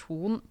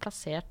migrasjon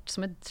plassert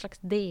som et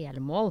slags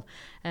delmål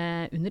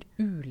under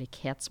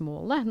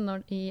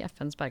ulikhetsmålet i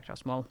FNs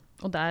bærekraftsmål.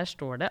 Og der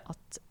står det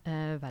at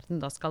verden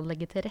da skal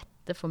legge til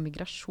rette for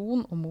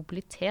migrasjon og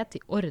mobilitet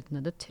i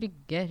ordnede,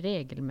 trygge,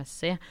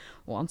 regelmessige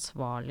og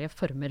ansvarlige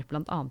former,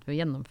 blant annet ved å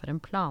gjennomføre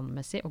en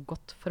planmessig og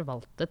godt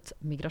forvaltet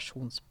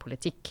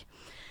migrasjonspolitikk.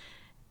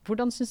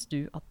 Hvordan synes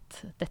du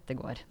at dette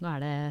går? Nå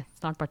er det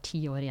snart bare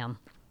 10 år igjen.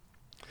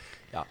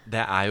 Ja,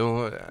 det er jo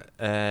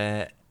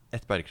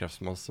et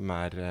bærekraftsmål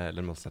eller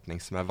en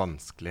målsetning som er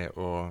vanskelig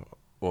å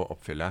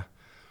oppfylle.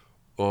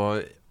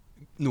 Og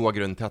noe av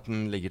grunnen til at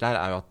den ligger der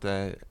er jo at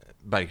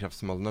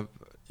bærekraftsmålene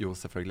jo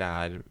selvfølgelig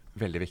er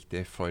veldig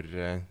viktig for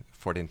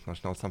det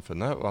internasjonale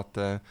samfunnet, og at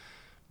det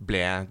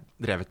ble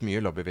drevet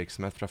mye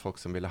lobbyvirksomhet fra folk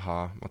som ville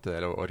ha,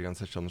 eller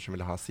organisasjoner som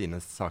ville ha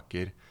sine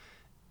saker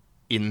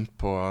inn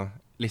på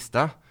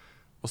lista,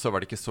 og så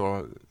var det ikke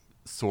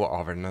så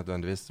avgjørende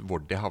nødvendigvis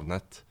hvor de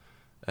havnet.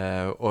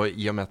 Og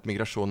i og med at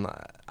migrasjon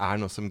er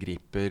noe som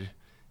griper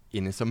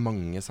inn i så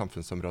mange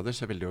samfunnsområder,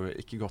 så vil det jo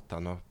ikke gått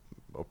an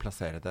å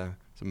plassere det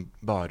som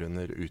bare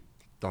under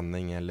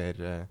utdanning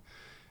eller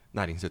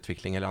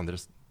næringsutvikling eller andre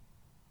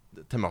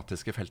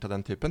tematiske felt av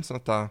den typen, sånn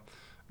at da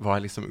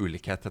var liksom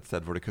ulikhet et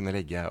sted hvor det kunne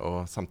ligge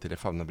og samtidig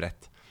favne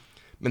bredt.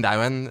 Men det er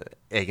jo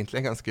egentlig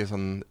en ganske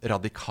sånn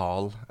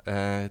radikal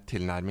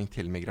tilnærming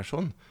til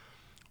migrasjon.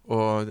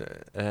 Og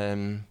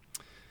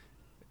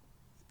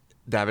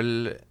det er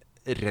vel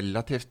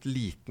relativt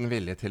liten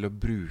vilje til å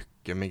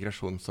bruke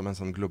migrasjon som en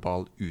sånn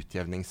global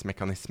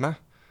utjevningsmekanisme,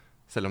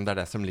 selv om det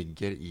er det som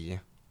ligger i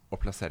å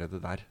plassere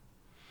det der.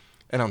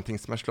 En annen ting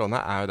som er slående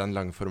er jo den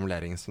lange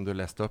formuleringen som du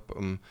leste opp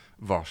om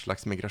hva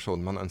slags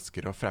migrasjon man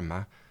ønsker å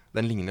fremme.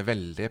 Den ligner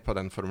veldig på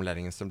den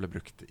formuleringen som ble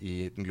brukt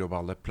i den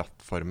globale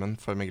plattformen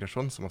for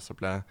migrasjon, som også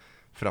ble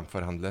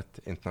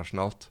framforhandlet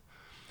internasjonalt.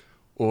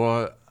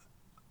 Og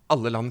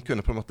alle land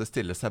kunne på en måte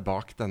stille seg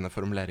bak denne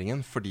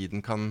formuleringen fordi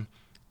den kan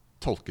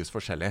tolkes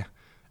forskjellig.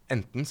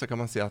 Enten så kan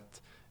man si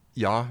at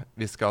ja,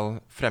 vi skal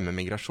fremme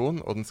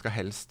migrasjon, og den skal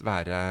helst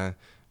være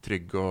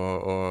trygg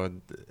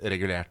og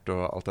regulert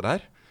og alt det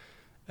der.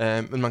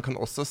 Men man kan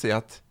også si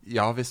at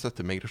ja, vi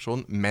støtter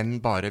migrasjon, men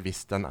bare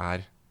hvis den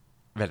er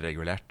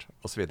velregulert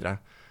osv.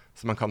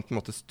 Så man kan på en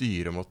måte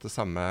styre mot det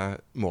samme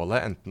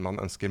målet, enten man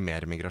ønsker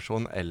mer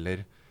migrasjon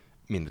eller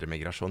mindre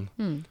migrasjon.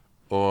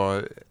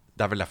 Og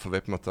det er vel derfor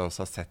vi på en måte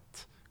også har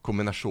sett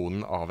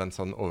kombinasjonen av en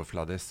sånn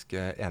overfladisk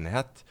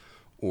enighet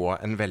og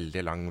en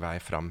veldig lang vei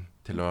fram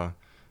til å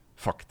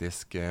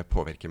faktisk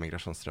påvirke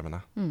migrasjonsstrømmene.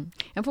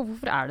 Ja, for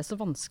hvorfor er det så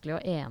vanskelig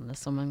å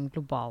enes om en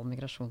global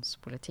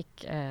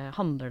migrasjonspolitikk?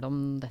 Handler det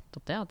om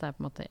nettopp det, at det er på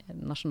en måte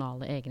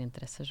nasjonale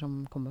egeninteresser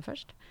som kommer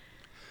først?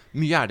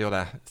 Mye er det jo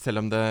det,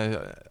 selv om det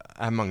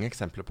er mange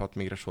eksempler på at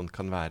migrasjon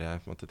kan være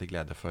på en måte til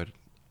glede for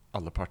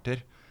alle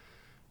parter.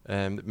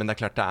 Men det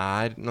er klart det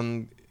er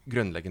noen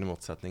grunnleggende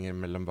motsetninger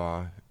mellom hva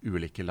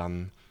ulike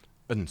land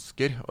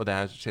ønsker, og det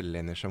er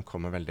skillelinjer som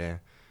kommer veldig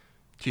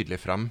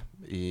tydelig fram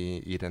i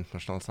det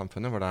internasjonale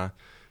samfunnet, hvor det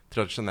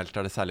tradisjonelt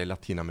er det særlig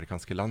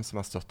latinamerikanske land som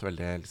har stått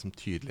veldig liksom,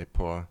 tydelig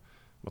på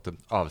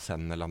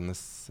avsendende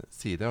landenes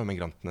side og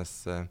migrantenes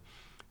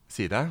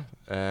side,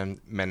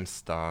 mens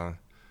da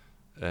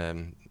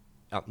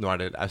nå er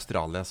det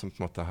Australia som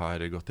på en måte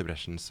har gått i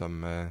bresjen som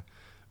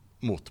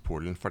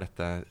motpolen for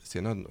dette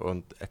synet,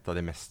 og et av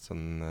de mest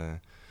sånn,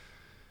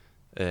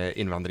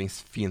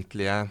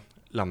 innvandringsfiendtlige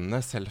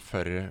landene, selv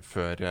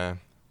før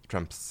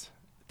Trumps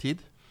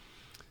tid.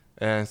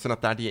 Sånn at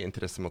det er de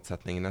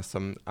interessemotsetningene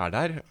som er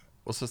der.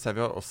 Og så ser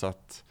vi også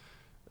at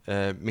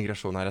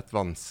migrasjon er et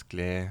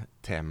vanskelig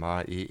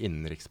tema i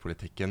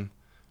innenrikspolitikken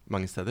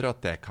mange steder, og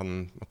at det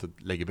kan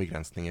legge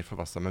begrensninger for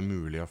hva som er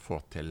mulig å få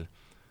til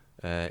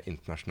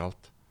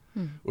internasjonalt.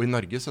 Og i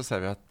Norge så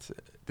ser vi at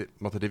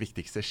de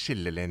viktigste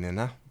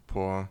skillelinjene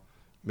på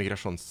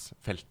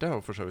migrasjonsfeltet,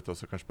 og for så vidt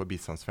også kanskje på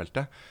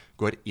bistandsfeltet,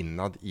 går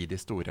innad i de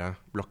store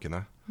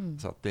blokkene.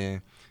 Så at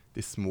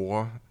de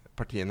små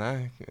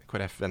partiene,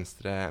 KrF,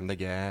 Venstre,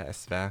 MDG,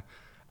 SV,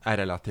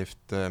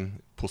 relativt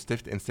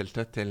positivt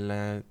innstilte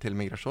til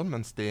migrasjon,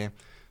 mens de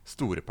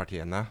store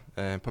partiene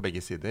på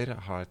begge sider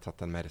har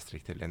tatt en mer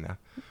restriktiv linje.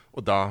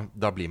 Og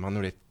da blir man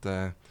jo litt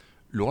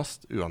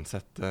låst,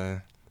 uansett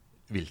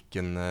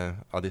hvilken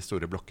av de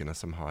store blokkene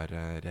som har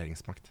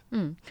regjeringsmakt.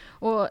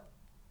 Og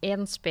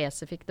en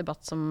spesifikk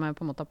debatt som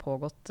på en måte har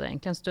pågått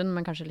egentlig en stund,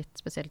 men kanskje litt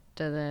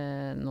spesielt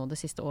nå det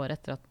siste året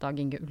etter at Dag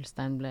Inge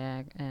Ulstein ble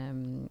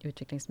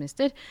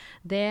utviklingsminister,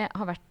 det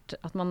har vært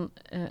at man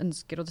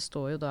ønsker, og det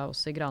står jo da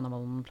også i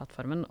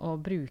Granavolden-plattformen, å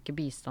bruke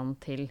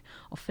bistand til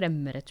å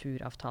fremme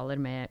returavtaler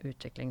med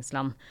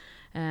utviklingsland.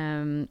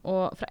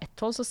 Og fra ett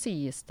hold så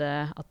sies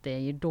det at det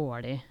gir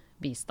dårlig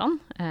bistand,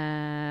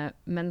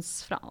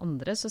 mens fra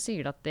andre så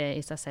sier det at det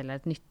i seg selv er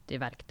et nyttig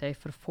verktøy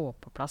for å få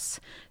på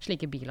plass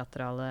slike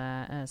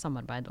bilaterale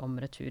samarbeid om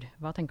retur.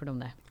 Hva tenker du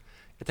om det?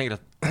 Jeg tenker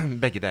at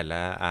begge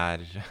deler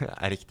er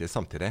riktig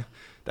samtidig.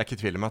 Det er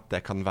ikke tvil om at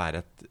det kan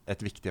være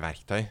et viktig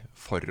verktøy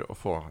for å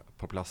få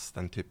på plass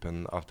den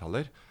typen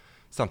avtaler.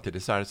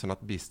 Samtidig så er det sånn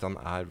at bistand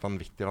er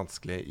vanvittig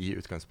vanskelig i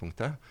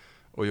utgangspunktet,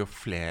 og jo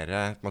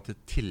flere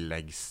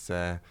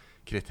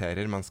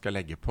tilleggskriterier man skal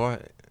legge på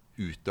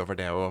utover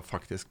det å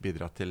faktisk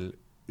bidra til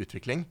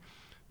utvikling,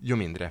 jo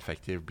mindre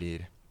effektiv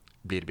blir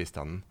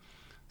bistanden.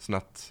 Sånn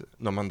at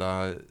når man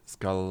da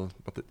skal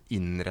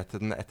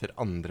innrette den etter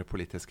andre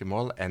politiske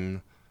mål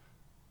enn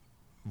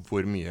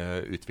hvor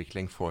mye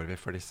utvikling får vi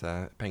for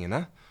disse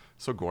pengene,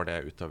 så går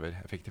det utover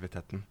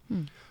effektiviteten.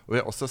 Og vi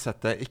har også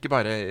sett det, ikke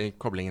bare i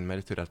koblingen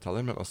med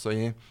returavtaler, men også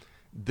i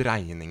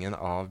dreiningen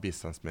av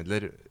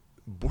bistandsmidler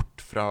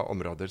bort fra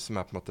områder som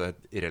er på en måte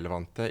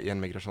irrelevante i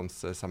en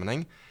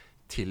migrasjonssammenheng,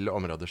 til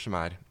områder som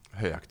er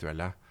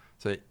høyaktuelle.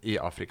 Så i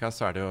Afrika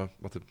så er det jo på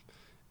en måte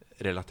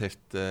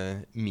relativt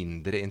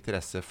mindre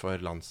interesse for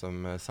land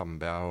som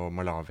Zambia og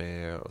Malawi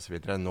og så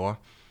videre nå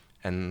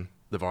enn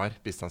det var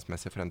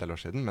bistandsmessig for en del år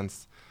siden,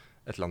 mens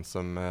et land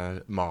som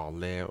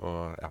Mali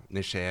og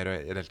Niger og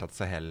i det hele tatt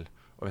Sahel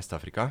og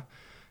Vest-Afrika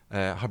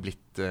har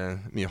blitt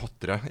mye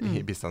hottere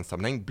i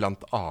bistandssammenheng,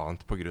 blant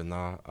annet på grunn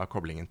av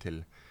koblingen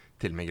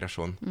til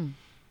migrasjon.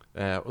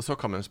 Og så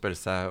kan man jo spørre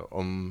seg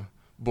om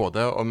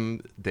både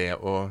om det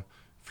å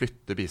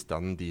flytte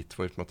bistanden dit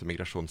hvor på en måte,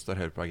 migrasjon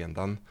står høyere på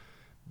agendaen,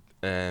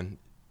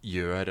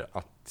 gjør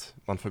at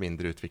man får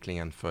mindre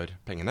utvikling enn for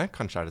pengene.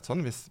 Kanskje er det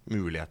sånn, hvis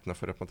mulighetene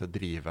for å på en måte,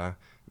 drive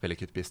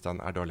vellykket bistand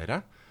er dårligere.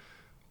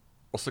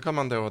 Og så kan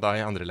man det jo da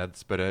i andre ledd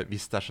spørre,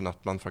 hvis det er sånn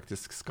at man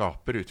faktisk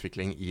skaper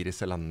utvikling i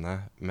disse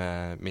landene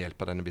med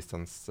hjelp av denne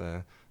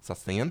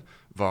bistandssatsingen,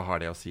 hva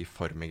har det å si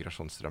for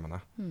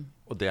migrasjonsstrømmene?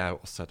 Og det er jo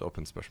også et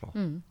åpent spørsmål.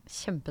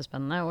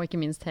 Kjempespennende, og ikke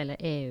minst hele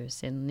EU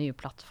sin nye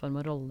plattform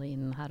og rolle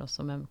inn her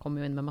også,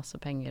 kommer jo inn med masse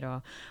penger,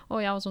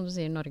 og ja, og som du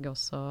sier, Norge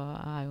også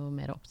er jo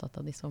mer opptatt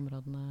av disse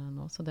områdene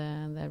nå, så det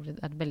er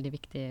et veldig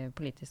viktig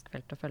politisk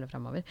felt å følge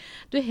fremover.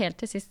 Du, helt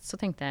til sist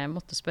så tenkte jeg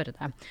måtte spørre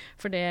deg,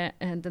 for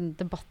den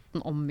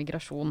debatten om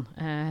migrasjon,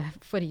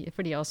 for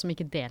de av oss som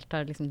ikke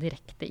deltar liksom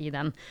direkte i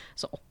den,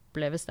 så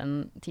oppleves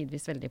den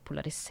tidvis veldig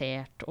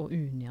polarisert og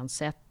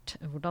unyansert.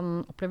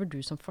 Hvordan opplever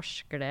du som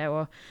forsker det,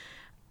 og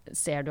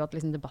ser du at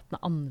liksom, debatten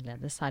er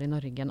annerledes her i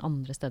Norge enn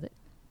andre steder?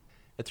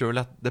 Jeg tror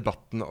vel at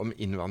debatten om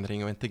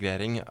innvandring og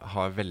integrering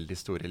har veldig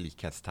store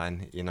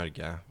likhetstegn i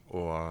Norge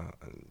og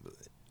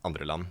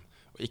andre land.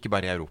 Og ikke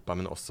bare i Europa,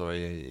 men også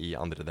i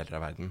andre deler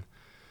av verden.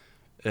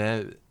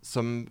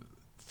 Som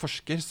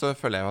forsker så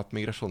føler jeg at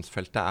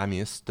migrasjonsfeltet er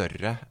mye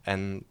større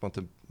enn på en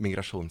måte,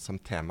 migrasjon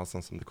som tema,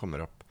 sånn som det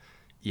kommer opp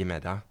i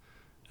media,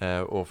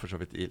 og for så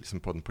vidt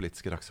liksom på den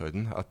politiske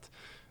dagsordenen. At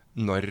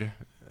når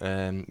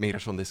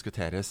migrasjon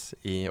diskuteres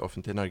i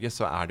offentlig Norge,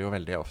 så er det jo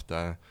veldig ofte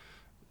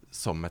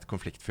som et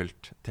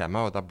konfliktfylt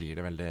tema, og da blir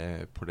det veldig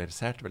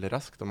polarisert veldig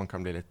raskt, og man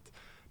kan bli litt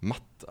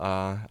matt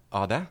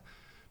av det.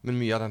 Men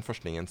mye av den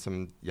forskningen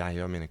som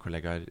jeg og mine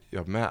kollegaer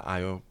jobber med,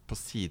 er jo på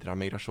sider av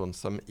migrasjon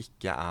som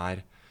ikke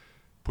er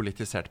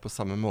politisert på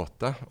samme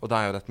måte. Og da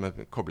er jo dette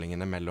med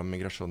koblingene mellom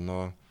migrasjon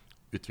og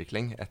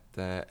utvikling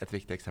et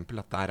viktig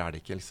eksempel. At der er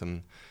det ikke liksom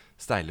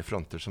steile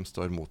fronter som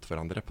står mot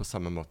hverandre på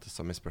samme måte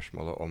som i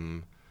spørsmålet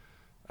om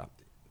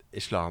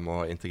islam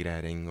og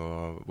integrering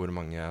og hvor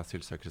mange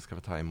asylsøkere skal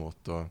vi ta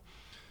imot.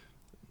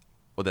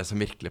 Og det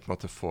som virkelig på en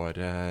måte får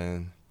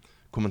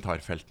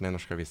kommentarfeltene i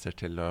norske aviser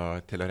til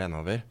å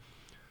renne over.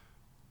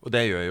 Og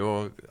det gjør jo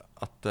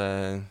at det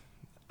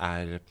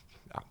er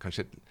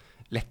kanskje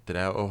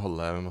lettere å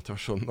holde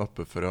motivasjonen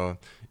oppe for å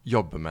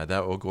jobbe med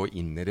det og gå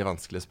inn i de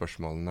vanskelige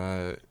spørsmålene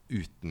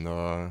uten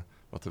å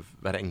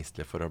være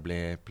engstelig for å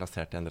bli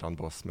plassert i en eller annen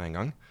bås med en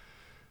gang.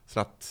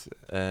 Sånn at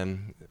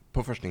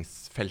på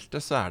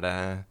forskningsfeltet så er det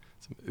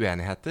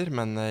uenigheter,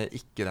 men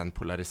ikke den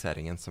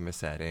polariseringen som vi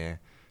ser i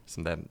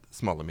det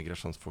smale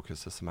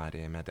migrasjonsfokuset som er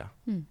i media.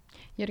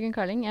 Jørgen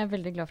Carling, jeg er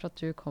veldig glad for at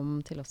du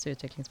kom til oss i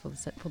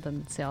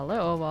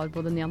Utviklingspotensialet og var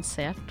både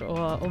nyansert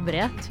og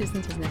bred.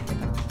 Tusen hjertelig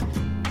takk.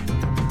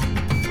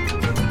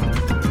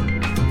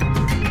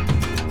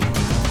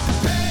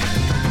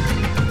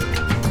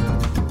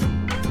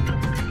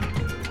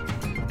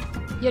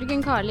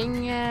 Jørgen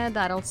Carling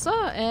der altså.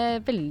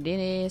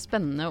 Veldig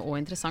spennende og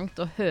interessant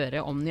å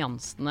høre om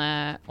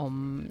nyansene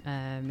om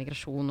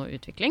migrasjon og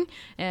utvikling.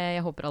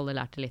 Jeg håper alle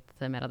lærte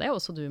litt mer av det,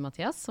 også du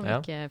Mathias, som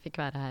ikke fikk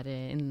være her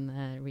in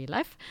real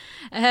life.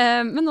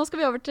 Men nå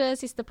skal vi over til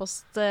siste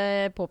post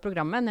på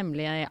programmet,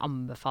 nemlig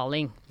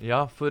anbefaling.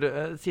 Ja, for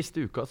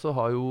siste uka så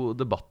har jo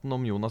debatten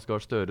om Jonas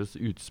Gahr Støres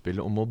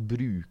utspill om å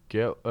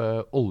bruke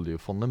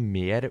oljefondet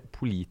mer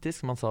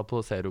politisk, man sa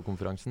på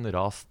Zero-konferansen,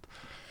 rast.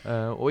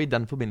 Og i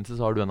den forbindelse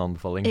så har du en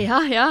anbefaling. Ja.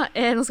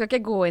 Nå skal ikke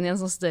jeg gå inn i en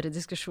sånn større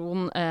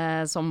diskusjon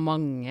som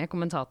mange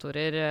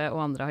kommentatorer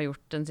og andre har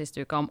gjort den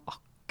siste uka om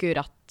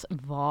akkurat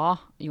hva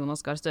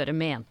Jonas Gahr Støre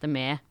mente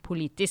med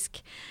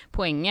politisk.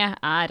 Poenget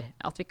er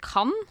at vi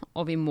kan,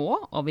 og vi må,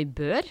 og vi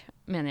bør,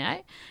 mener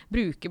jeg,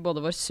 bruke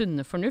både vår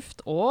sunne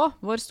fornuft og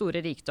vår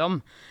store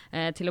rikdom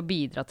til å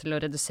bidra til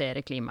å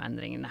redusere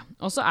klimaendringene.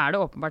 Og så er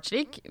det åpenbart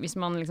slik, hvis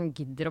man liksom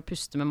gidder å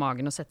puste med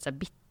magen og sette seg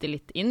bitte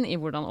litt inn i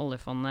hvordan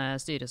oljefondet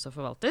styres og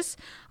forvaltes,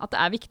 at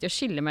det er viktig å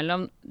skille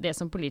mellom det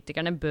som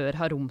politikerne bør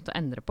ha rom til å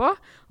endre på,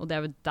 og det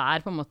er jo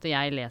der på en måte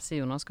jeg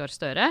leser Jonas Gahr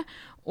Støre,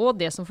 og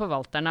det som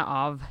forvalterne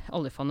av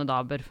oljefondet da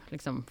bør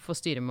liksom få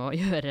styre med å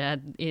gjøre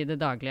i det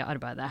daglige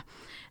arbeidet.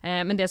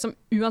 Men det som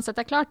uansett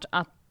er klart,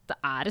 at det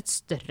er et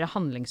større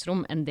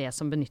handlingsrom enn det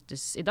som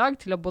benyttes i dag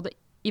til å både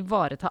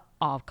ivareta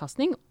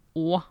avkastning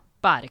og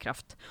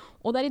bærekraft.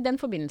 Og det er i den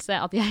forbindelse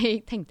at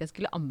jeg tenkte jeg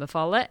skulle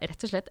anbefale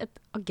rett og slett et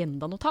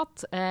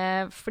agendanotat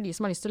for de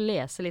som har lyst til å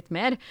lese litt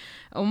mer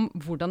om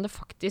hvordan det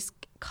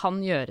faktisk kan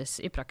gjøres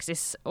i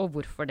praksis, og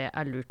hvorfor det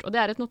er lurt. Og det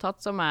er et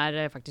notat som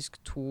er faktisk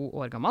 2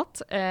 år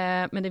gammelt,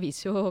 men det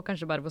viser jo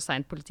kanskje bare hvor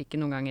sent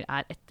politikken noen ganger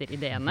er etter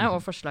ideene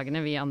og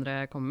forslagene vi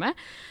andre kommer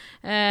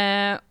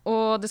med.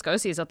 Og det skal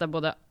jo sies at det er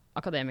både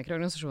akademikere,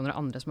 organisasjoner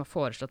og andre som har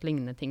foreslått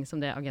lignende ting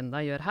som det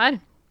Agenda gjør her.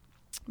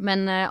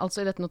 Men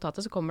altså i dette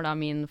notatet så kommer da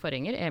min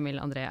forgjenger, Emil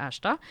André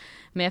Erstad,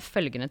 med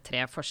følgende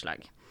 3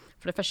 forslag.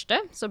 For det første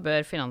så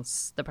bør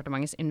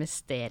Finansdepartementets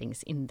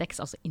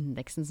investeringsindeks, altså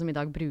indeksen som i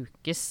dag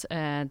brukes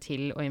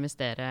til å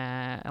investere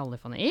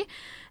oljefondet i,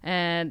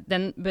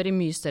 den bør i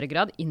mye større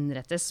grad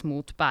innrettes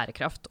mot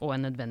bærekraft og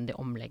en nødvendig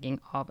omlegging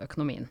av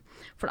økonomien.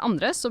 For det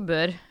andre så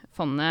bør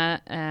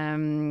fondet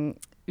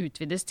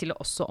utvides til å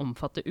også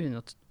omfatte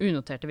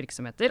unoterte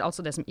virksomheter,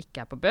 altså det som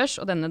ikke er på børs.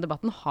 Og denne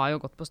debatten har jo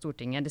gått på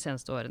Stortinget de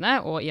seneste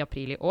årene, og i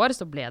april i år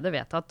så ble det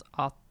vedtatt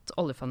at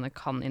oljefondet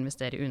kan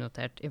investere i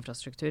unotert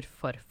infrastruktur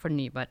for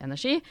fornybar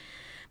energi,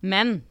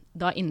 men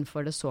da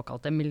innenfor det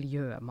såkalte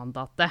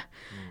miljømandatet.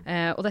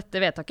 Og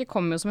dette vedtaket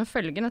kommer jo som en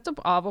følge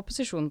nettopp av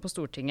opposisjonen på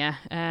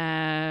Stortinget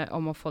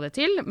om å få det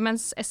til,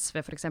 mens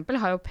SV for eksempel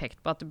har jo pekt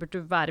på at det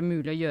burde være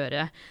mulig å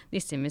gjøre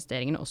disse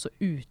investeringene også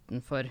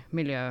utenfor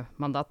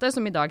miljømandatet,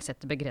 som i dag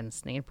setter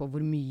begrensninger på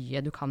hvor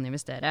mye du kan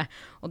investere.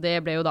 Og det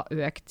ble jo da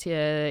økt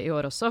i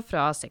år også,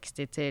 fra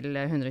 60 til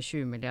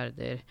 120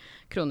 milliarder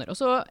kroner. Og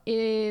så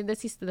i det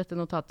siste dette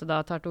notatet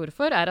da tar til orde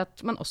for, er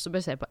at man også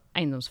bør se på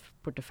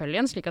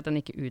eiendomsporteføljen, slik at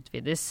den ikke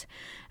utvides,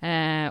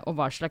 og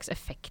hva slags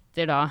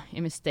effekter da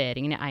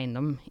investeringen i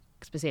eiendom,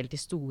 spesielt i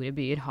store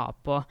byer, har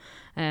på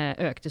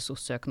økte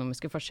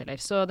sosioøkonomiske forskjeller.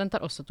 Så den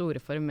tar også til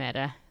orde for mer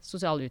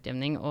sosial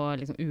utjevning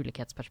og liksom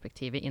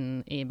ulikhetsperspektivet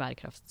inn i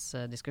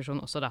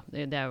bærekraftsdiskusjonen også da.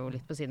 Det er jo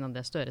litt på siden av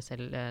det Støre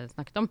selv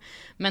snakket om.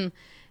 Men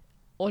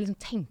å liksom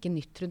tenke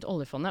nytt rundt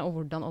oljefondet, og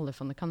hvordan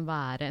oljefondet kan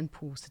være en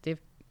positiv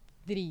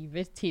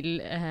driver til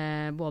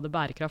både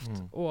bærekraft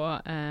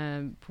og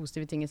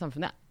positive ting i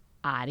samfunnet,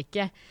 er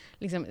ikke,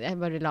 liksom, jeg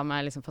bare la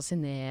meg liksom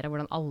fascinere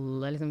hvordan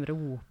alle liksom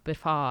roper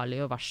farlig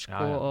og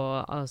varsko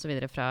og så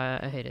videre fra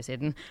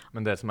høyresiden.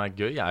 Men det som er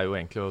gøy er jo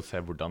egentlig å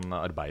se hvordan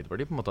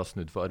Arbeiderpartiet på en måte har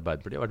snudd, for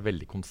Arbeiderpartiet har vært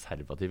veldig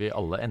konservative i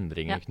alle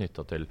endringer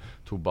knyttet til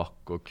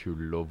tobakk og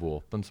kull og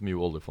våpen, som jo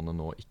oljefondet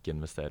nå ikke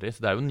investerer i.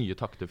 Så det er jo nye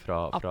takter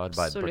fra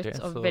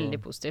Arbeiderpartiet. Absolutt, og veldig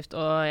positivt.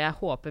 Og jeg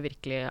håper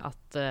virkelig at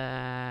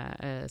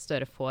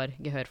Støre får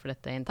gehør for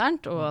dette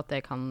internt, og at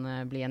det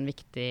kan bli en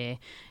viktig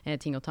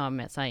ting å ta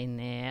med seg inn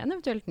i en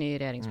eventuelt ny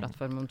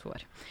regjeringsplattform om 2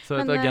 år. Så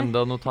et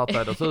agenda-notat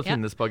der også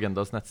finnes på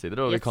Agendas nettsider,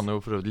 og vi kan jo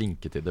for å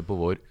linke til det på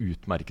vår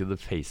utmerkede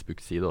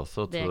Facebook-side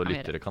også, så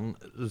lyttere kan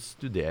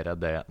studere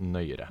det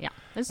nøyere. Ja.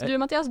 Mens du,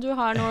 Mathias, du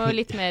har noe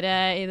litt mer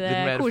i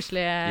det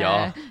koselige,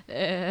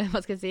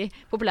 hva skal jeg si,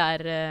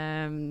 populær,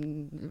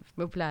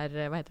 hva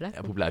heter det?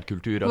 Ja,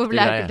 populærkultur.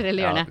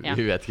 Populærkulturelle hjørne.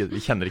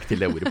 Vi kjenner ikke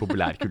til det ordet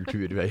populærkultur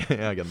i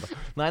Agenda.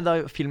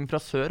 Nei, Film fra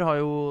Sør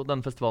har jo,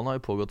 denne festivalen har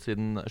jo pågått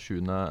siden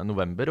 7.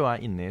 november, og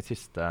er inne i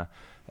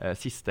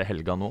siste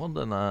helga nå,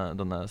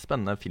 denne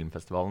spennende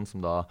filmfestivalen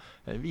som da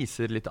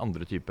viser litt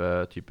andre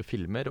type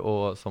filmer,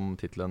 og som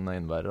titlen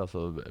innebærer,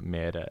 altså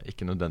mer,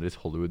 ikke nødvendigvis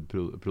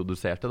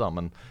Hollywood-produserte da,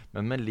 men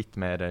med litt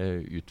mer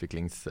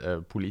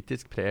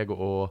utviklingspolitisk preg,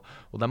 og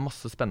det er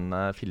masse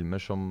spennende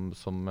filmer som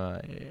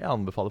jeg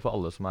anbefaler for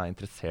alle som er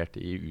interessert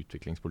i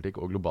utviklingspolitikk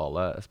og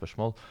globale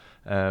spørsmål.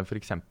 For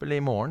eksempel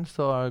i morgen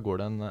så går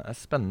det en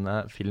spennende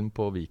film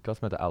på Vika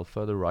som heter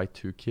Alpha, The Right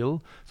to Kill,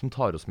 som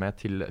tar oss med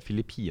til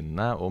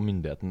Filippinene og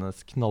myndighetene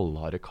myndighetenes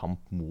knallharde kamp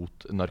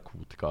mot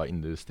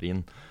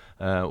narkotikaindustrien.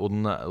 Og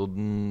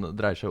den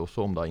dreier seg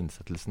også om da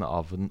innsettelsen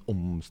av den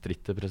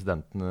omstridte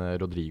presidenten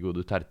Rodrigo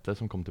Duterte,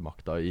 som kom til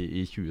makta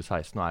i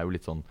 2016, og er jo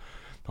litt sånn,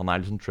 han er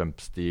liksom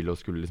Trump-stil og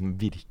skulle liksom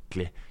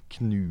virkelig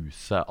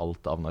knuse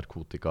alt av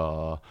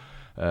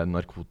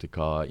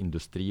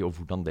narkotikaindustri, og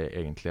hvordan det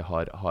egentlig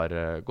har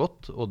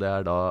gått. Og det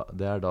er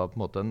da på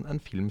en måte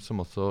en film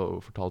som også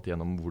fortalte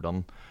gjennom hvordan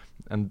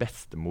en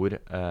bestemor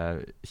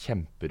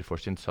kjemper for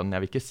sin sønn.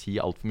 Jeg vil ikke si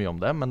alt for mye om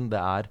det, men det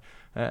er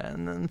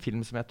en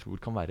film som jeg tror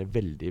kan være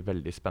veldig,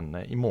 veldig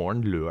spennende. I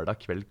morgen, lørdag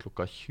kveld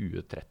klokka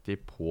 20:30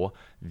 på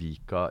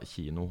Vika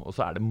kino. Og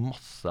så er det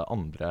masse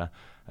andre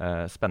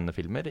spennende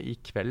filmer. I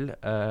kveld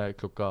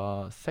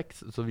klokka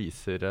 6 så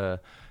viser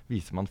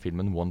man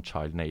filmen One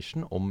Child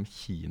Nation om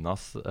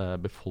Kinas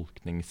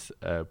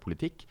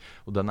befolkningspolitikk.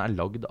 Og den er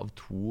lagd av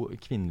 2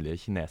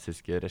 kvinnelige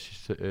kinesiske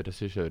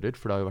regissører,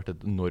 for det har jo vært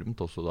et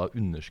enormt også da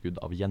underskudd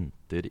av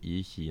jenter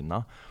i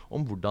Kina,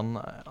 om hvordan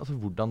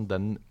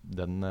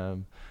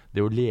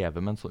det å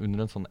leve med under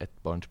en sånn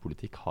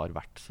ettbarnspolitikk har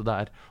vært. Og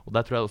der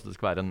tror jeg også det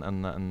skal være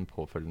en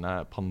påfølgende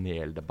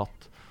paneldebatt.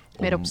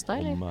 Mer Ropstad,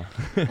 eller?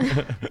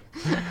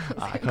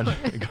 Nei, kanskje.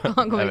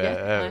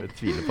 Jeg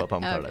tviler på at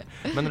han tar det.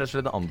 Men rett og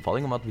slett en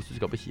anbefaling om at hvis du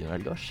skal på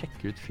kinohelga, sjekk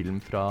ut film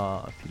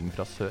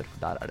fra sør.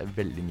 Der er det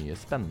veldig mye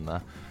spennende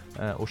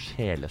og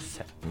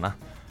sjelesettende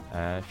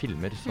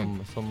filmer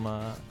som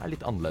er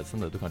litt annerledes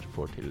enn det du kanskje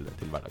får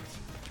til hverdags.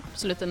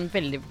 Absolutt en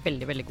veldig,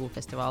 veldig, veldig god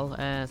festival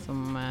som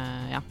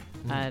er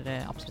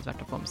absolutt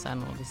verdt å få med seg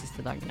nå de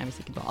siste dagene, hvis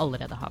ikke du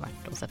allerede har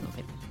vært og sett noen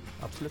film.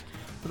 Absolutt.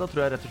 Så da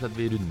tror jeg rett og slett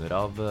vi runder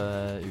av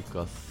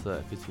ukas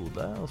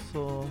episode, og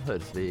så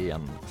høres vi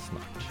igjen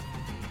snart.